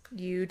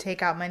you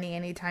take out money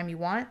anytime you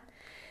want.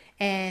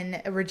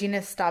 And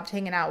Regina stopped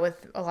hanging out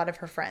with a lot of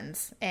her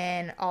friends.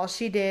 And all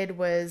she did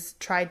was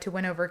tried to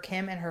win over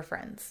Kim and her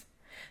friends.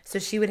 So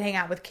she would hang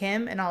out with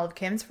Kim and all of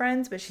Kim's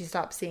friends, but she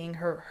stopped seeing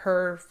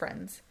her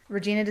friends.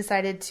 Regina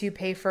decided to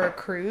pay for a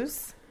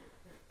cruise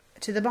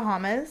to the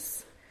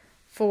Bahamas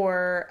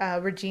for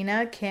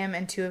Regina, Kim,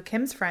 and 2 of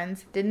Kim's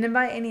friends. Didn't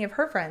invite any of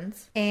her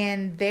friends.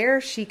 And there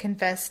she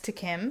confessed to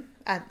Kim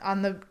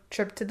on the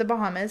trip to the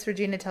Bahamas.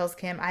 Regina tells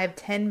Kim, I have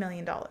 $10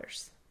 million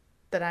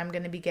that I'm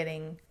going to be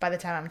getting by the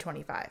time I'm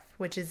 25,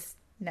 which is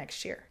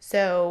next year.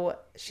 So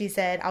she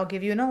said, I'll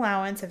give you an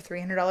allowance of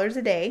 $300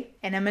 a day,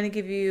 and I'm going to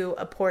give you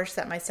a Porsche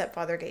that my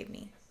stepfather gave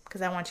me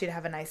because I want you to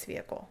have a nice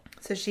vehicle.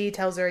 So she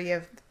tells her, you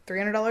have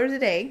 $300 a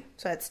day,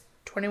 so that's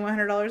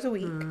 $2,100 a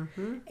week,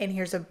 and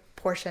here's a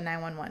Porsche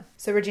 911.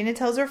 So Regina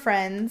tells her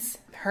friends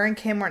her and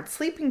Kim weren't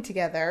sleeping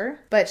together,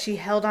 but she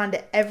held on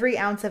to every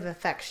ounce of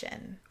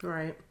affection.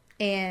 Right.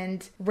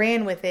 And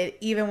ran with it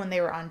even when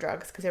they were on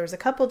drugs, because there was a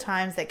couple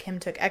times that Kim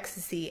took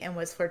ecstasy and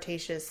was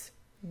flirtatious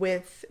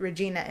with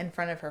Regina in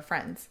front of her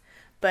friends.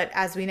 But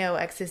as we know,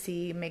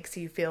 ecstasy makes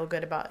you feel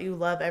good about, you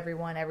love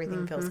everyone,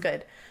 everything feels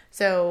good.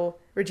 So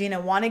Regina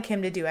wanted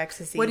Kim to do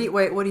ecstasy. What do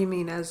you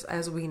mean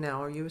as we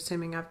know? Are you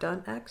assuming I've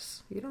done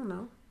X? You don't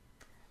know.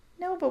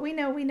 No, but we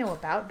know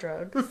about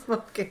drugs.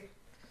 Okay.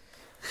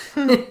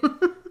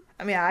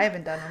 I mean, I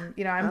haven't done them.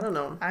 You know, I don't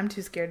know. I'm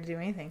too scared to do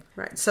anything.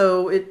 Right.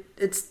 So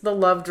it's the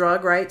love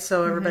drug, right?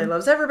 So everybody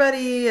loves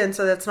everybody, and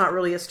so that's not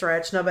really a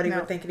stretch. Nobody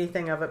would think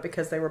anything of it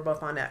because they were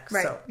both on X.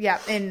 Right. So. Yeah.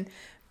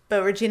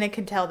 But Regina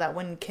can tell that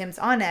when Kim's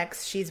on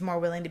X, she's more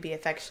willing to be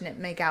affectionate,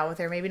 make out with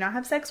her, maybe not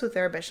have sex with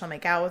her, but she'll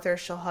make out with her,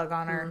 she'll hug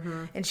on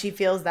her, and she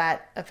feels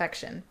that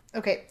affection.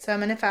 Okay, so I'm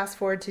going to fast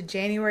forward to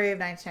January of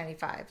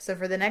 1995. So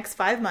for the next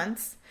 5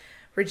 months,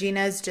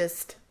 Regina's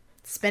just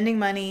spending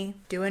money,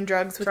 doing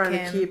drugs with Kim.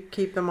 Trying to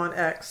keep them on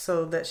X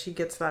so that she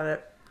gets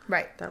that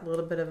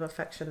little bit of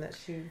affection that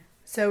she...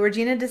 So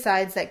Regina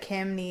decides that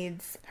Kim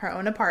needs her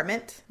own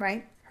apartment,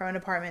 right? Her own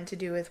apartment to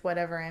do with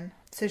whatever in.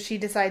 So she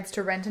decides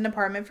to rent an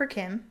apartment for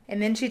Kim.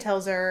 And then she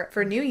tells her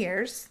for New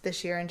Year's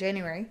this year in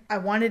January, I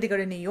wanted to go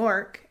to New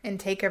York and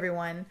take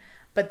everyone.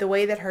 But the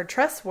way that her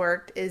trust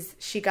worked is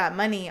she got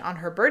money on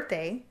her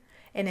birthday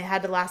and it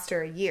had to last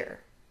her a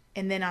year.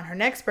 And then on her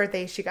next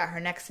birthday, she got her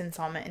next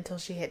installment until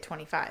she hit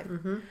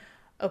 25.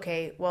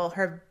 Okay, well,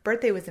 her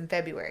birthday was in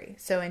February.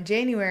 So in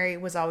January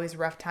was always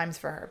rough times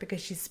for her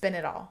because she spent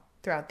it all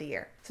throughout the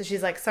year. So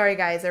she's like, sorry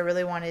guys, I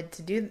really wanted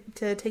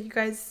to take you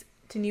guys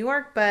to New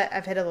York, but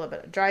I've hit a little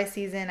bit of dry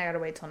season. I gotta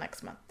wait till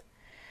next month.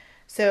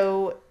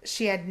 So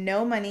she had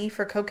no money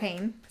for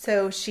cocaine.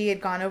 So she had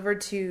gone over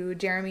to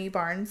Jeremy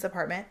Barnes'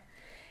 apartment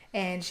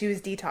and she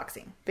was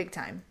detoxing big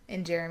time.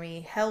 And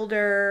Jeremy held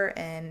her,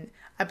 and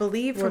I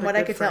believe from what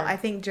I could tell, I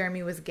think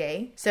Jeremy was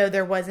gay. So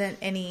there wasn't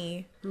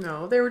any...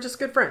 No, they were just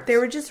good friends. They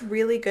were just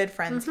really good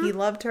friends. He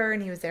loved her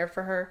and he was there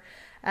for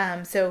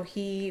her. So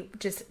he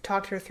just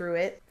talked her through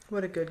it.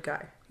 What a good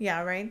guy.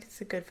 Yeah, right?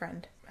 He's a good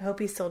friend. I hope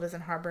he still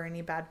doesn't harbor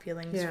any bad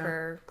feelings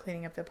for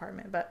cleaning up the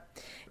apartment. But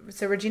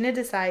so Regina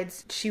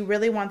decides she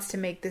really wants to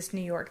make this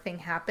New York thing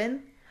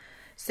happen.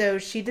 So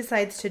she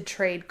decides to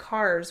trade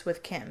cars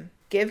with Kim.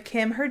 Give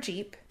Kim her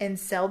Jeep and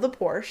sell the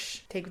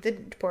Porsche. Take the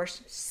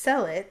Porsche,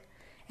 sell it,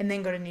 and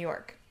then go to New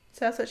York.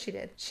 So that's what she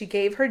did. She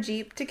gave her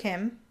Jeep to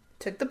Kim,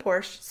 took the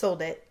Porsche,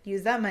 sold it,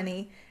 used that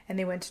money, and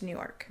they went to New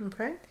York.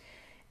 Okay.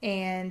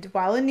 And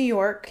while in New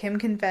York, Kim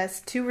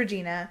confessed to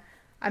Regina,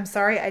 I'm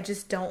sorry, I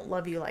just don't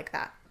love you like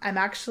that. I'm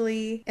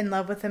actually in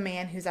love with a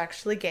man who's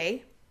actually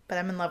gay, but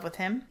I'm in love with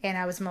him, and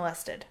I was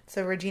molested.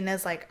 So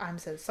Regina's like, I'm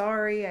so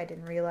sorry. I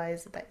didn't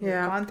realize that you'd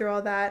gone through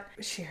all that.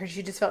 She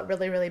just felt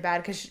really, really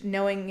bad because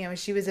knowing,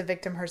 she was a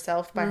victim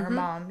herself by her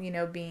mom,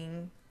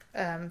 being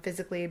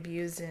physically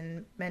abused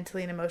and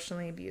mentally and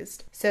emotionally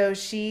abused. So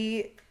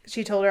she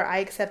told her, I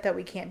accept that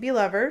we can't be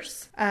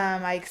lovers.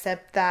 I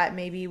accept that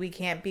maybe we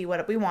can't be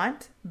what we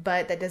want,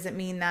 but that doesn't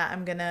mean that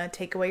I'm going to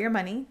take away your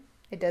money.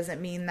 It doesn't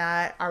mean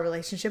that our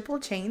relationship will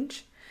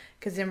change.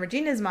 Because in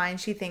Regina's mind,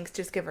 she thinks,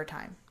 just give her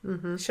time.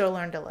 She'll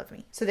learn to love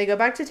me. So they go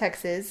back to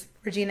Texas.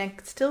 Regina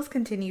still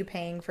continue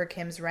paying for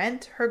Kim's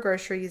rent, her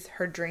groceries,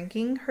 her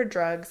drinking, her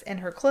drugs, and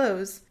her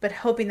clothes, but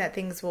hoping that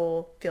things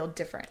will feel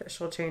different. That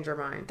she'll change her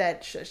mind.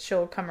 That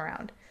she'll come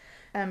around.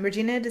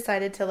 Regina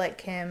decided to let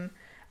Kim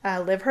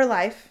live her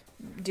life,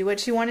 do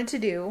what she wanted to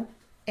do,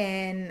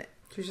 and...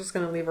 She's just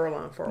going to leave her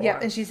alone for a while. Yeah,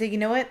 and she said, you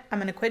know what? I'm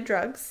going to quit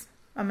drugs.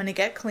 I'm going to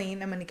get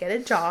clean. I'm going to get a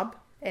job.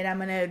 And I'm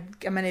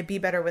gonna be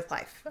better with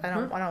life. I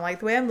don't like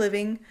the way I'm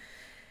living.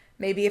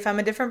 Maybe if I'm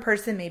a different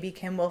person, maybe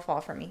Kim will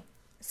fall for me.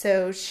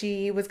 So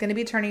she was gonna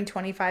be turning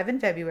 25 in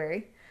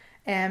February,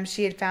 and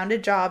she had found a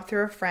job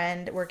through a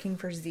friend working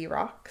for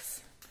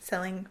Xerox,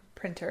 selling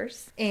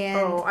printers.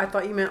 And I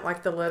thought you meant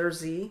like the letter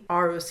Z,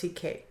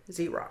 R-O-C-K,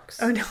 Xerox.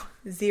 Oh no,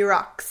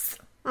 Xerox,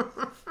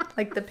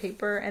 like the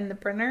paper and the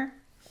printer.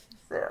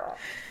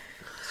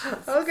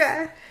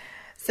 Okay.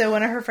 So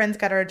one of her friends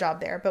got her a job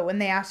there, but when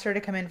they asked her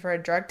to come in for a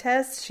drug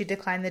test, she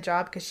declined the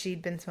job because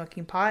she'd been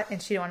smoking pot and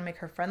she didn't want to make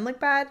her friend look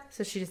bad,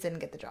 so she just didn't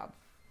get the job.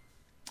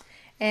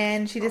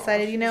 And she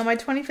decided, my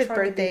 25th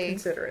birthday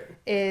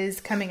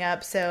is coming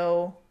up,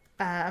 so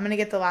I'm going to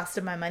get the last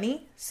of my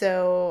money,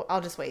 so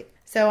I'll just wait.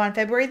 So on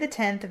February the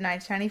 10th of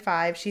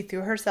 1995, she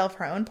threw herself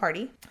her own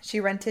party. She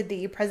rented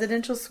the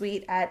presidential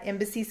suite at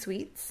Embassy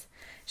Suites.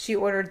 She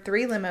ordered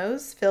 3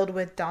 limos filled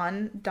with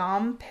Dom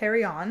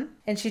Perignon,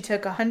 and she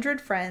took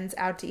 100 friends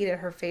out to eat at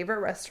her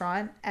favorite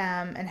restaurant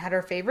and had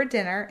her favorite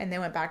dinner, and they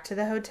went back to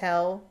the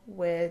hotel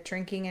with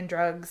drinking and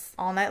drugs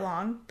all night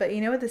long. But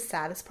you know what the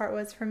saddest part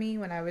was for me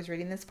when I was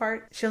reading this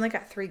part? She only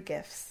got 3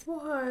 gifts.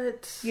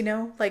 What? You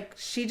know, like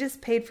she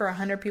just paid for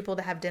 100 people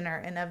to have dinner,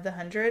 and of the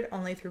 100,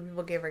 only 3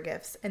 people gave her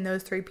gifts. And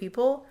those 3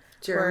 people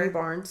Jeremy were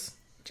Barnes,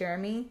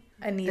 Jeremy,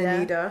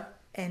 Anita,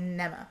 and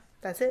Nema.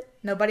 That's it.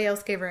 Nobody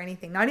else gave her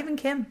anything. Not even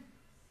Kim,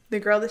 the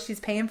girl that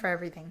she's paying for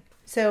everything.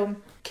 So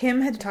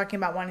Kim had talking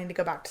about wanting to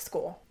go back to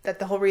school. That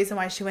the whole reason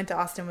why she went to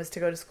Austin was to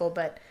go to school,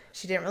 but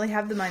she didn't really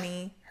have the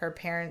money. Her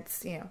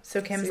parents, you know.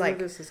 So Kim's like,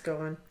 where this is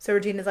going. So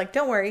Regina's like,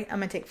 don't worry. I'm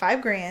going to take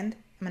 $5,000. I'm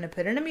going to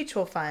put in a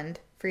mutual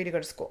fund for you to go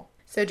to school.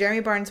 So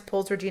Jeremy Barnes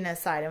pulls Regina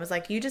aside and was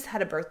like, you just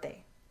had a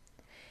birthday.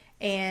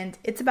 And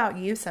it's about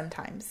you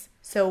sometimes.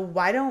 So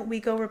why don't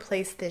we go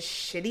replace this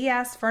shitty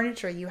ass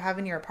furniture you have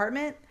in your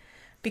apartment?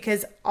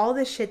 Because all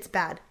this shit's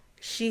bad.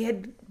 She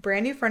had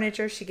brand new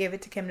furniture. She gave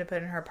it to Kim to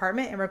put in her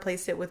apartment and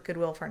replaced it with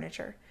Goodwill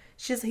furniture.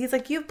 He's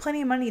like, you have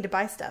plenty of money to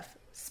buy stuff.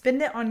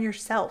 Spend it on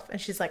yourself.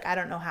 And she's like, I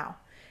don't know how.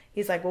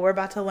 He's like, well, we're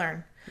about to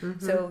learn.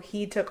 Mm-hmm. So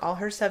he took all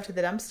her stuff to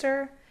the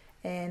dumpster,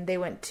 and they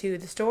went to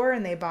the store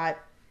and they bought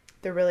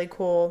the really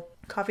cool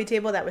coffee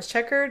table that was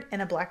checkered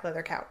and a black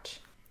leather couch.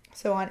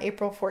 So on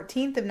April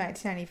 14th of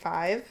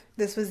 1995,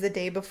 this was the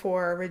day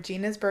before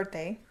Regina's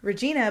birthday,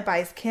 Regina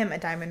buys Kim a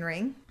diamond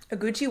ring, a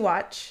Gucci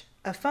watch,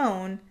 a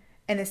phone,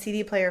 and a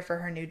CD player for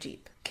her new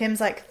Jeep. Kim's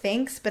like,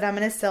 thanks, but I'm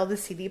going to sell the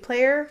CD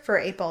player for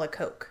an 8-ball of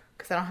Coke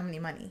because I don't have any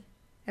money.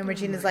 And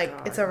Regina's like,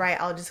 God. It's all right.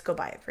 I'll just go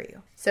buy it for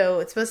you. So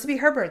it's supposed to be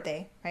her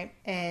birthday, right?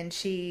 And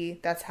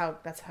that's how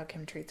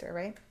Kim treats her,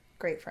 right?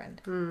 Great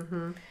friend.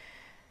 Mm-hmm.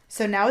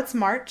 So now it's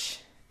March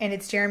and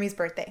it's Jeremy's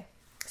birthday.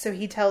 So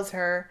he tells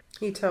her.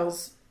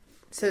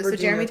 So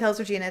Jeremy tells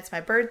Regina, it's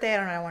my birthday. I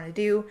don't know what I want to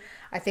do.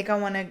 I think I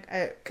want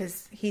to,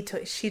 because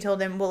she told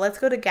him, well, let's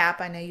go to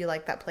Gap. I know you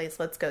like that place.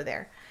 Let's go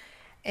there.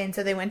 And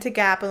so they went to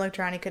Gap and looked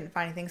around. He couldn't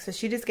find anything. So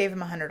she just gave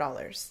him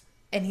 $100.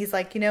 And he's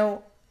like, you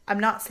know,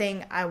 I'm not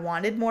saying I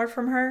wanted more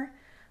from her,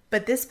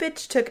 but this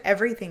bitch took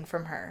everything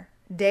from her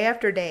day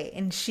after day.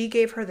 And she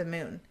gave her the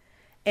moon.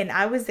 And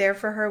I was there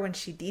for her when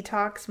she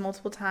detoxed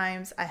multiple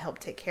times. I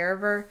helped take care of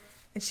her.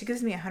 And she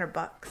gives me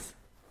 $100.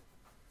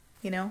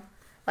 You know?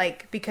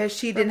 Like, because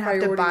she didn't have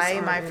to buy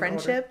my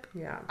friendship,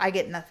 I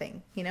get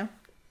nothing, you know?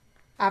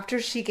 After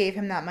she gave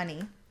him that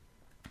money,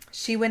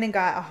 she went and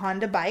got a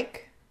Honda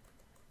bike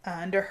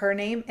under her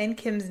name and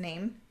Kim's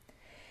name.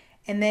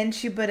 And then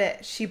she bought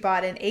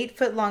an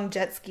 8-foot-long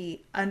jet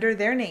ski under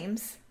their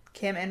names,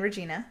 Kim and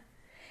Regina.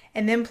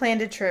 And then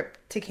planned a trip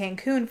to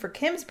Cancun for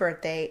Kim's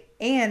birthday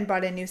and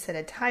bought a new set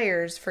of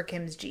tires for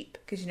Kim's Jeep.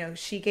 Because, you know,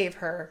 she gave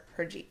her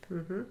Jeep.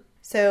 Mm-hmm.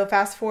 So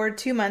fast forward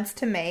 2 months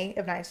to May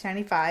of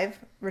 1995.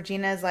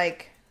 Regina is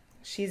like,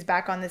 she's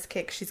back on this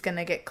kick. She's going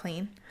to get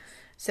clean.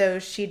 So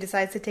she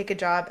decides to take a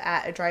job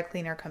at a dry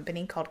cleaner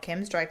company called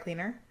Kim's Dry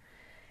Cleaner.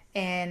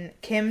 And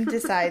Kim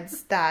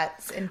decides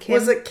that... And Kim,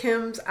 was it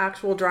Kim's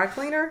actual dry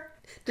cleaner?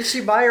 Did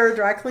she buy her a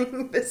dry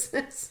cleaning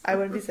business? I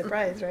wouldn't be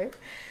surprised, right?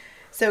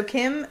 So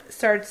Kim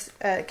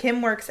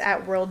works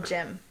at World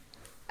Gym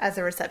as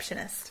a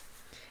receptionist.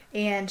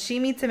 And she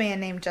meets a man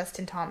named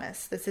Justin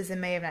Thomas. This is in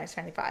May of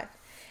 1995.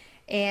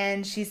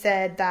 And she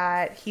said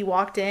that he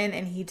walked in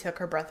and he took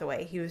her breath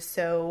away. He was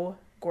so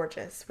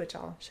gorgeous, which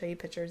I'll show you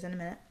pictures in a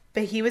minute.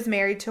 But he was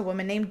married to a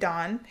woman named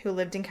Dawn who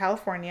lived in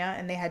California,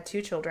 and they had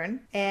 2 children.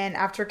 And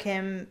after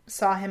Kim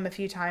saw him a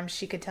few times,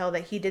 she could tell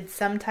that he did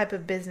some type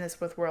of business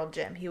with World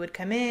Gym. He would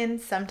come in.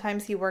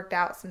 Sometimes he worked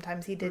out.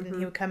 Sometimes he didn't. Mm-hmm.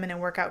 He would come in and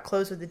work out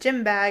clothes with a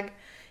gym bag.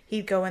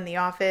 He'd go in the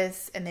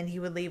office, and then he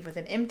would leave with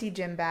an empty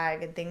gym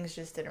bag, and things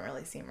just didn't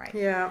really seem right.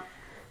 Yeah.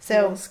 So,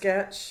 a little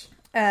sketch.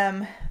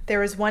 There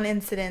was one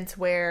incident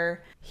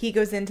where he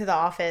goes into the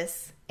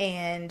office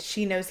and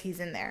she knows he's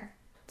in there.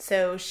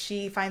 So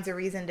she finds a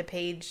reason to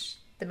page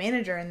the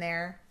manager in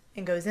there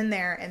and goes in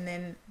there and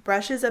then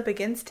brushes up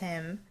against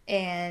him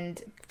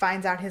and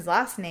finds out his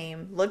last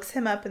name, looks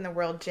him up in the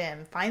World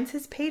Gym, finds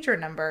his pager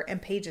number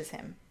and pages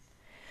him.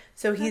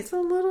 So he's a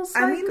little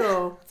psycho. I mean,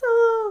 it's a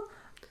little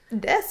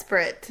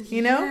desperate,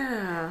 you know?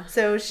 Yeah.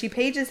 So she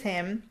pages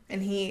him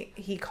and he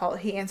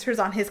answers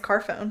on his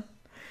car phone.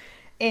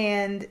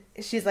 And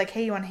she's like,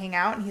 hey, you want to hang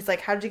out? And he's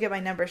like, how did you get my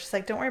number? She's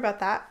like, don't worry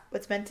about that.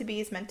 What's meant to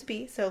be is meant to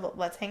be. So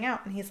let's hang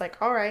out. And he's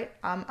like, all right,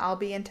 I'll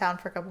be in town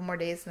for a couple more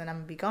days and then I'm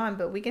going to be gone,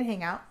 but we can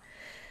hang out.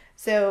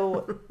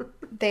 So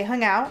they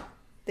hung out.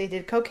 They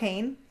did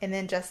cocaine. And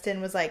then Justin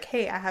was like,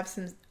 hey, I have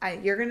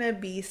you're going to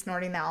be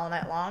snorting that all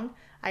night long.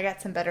 I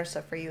got some better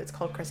stuff for you. It's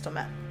called crystal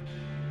meth.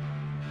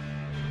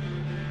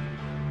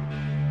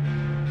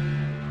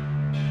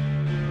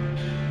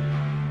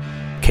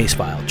 Case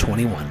File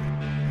 21.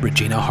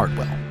 Regina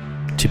Hartwell.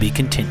 To be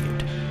continued.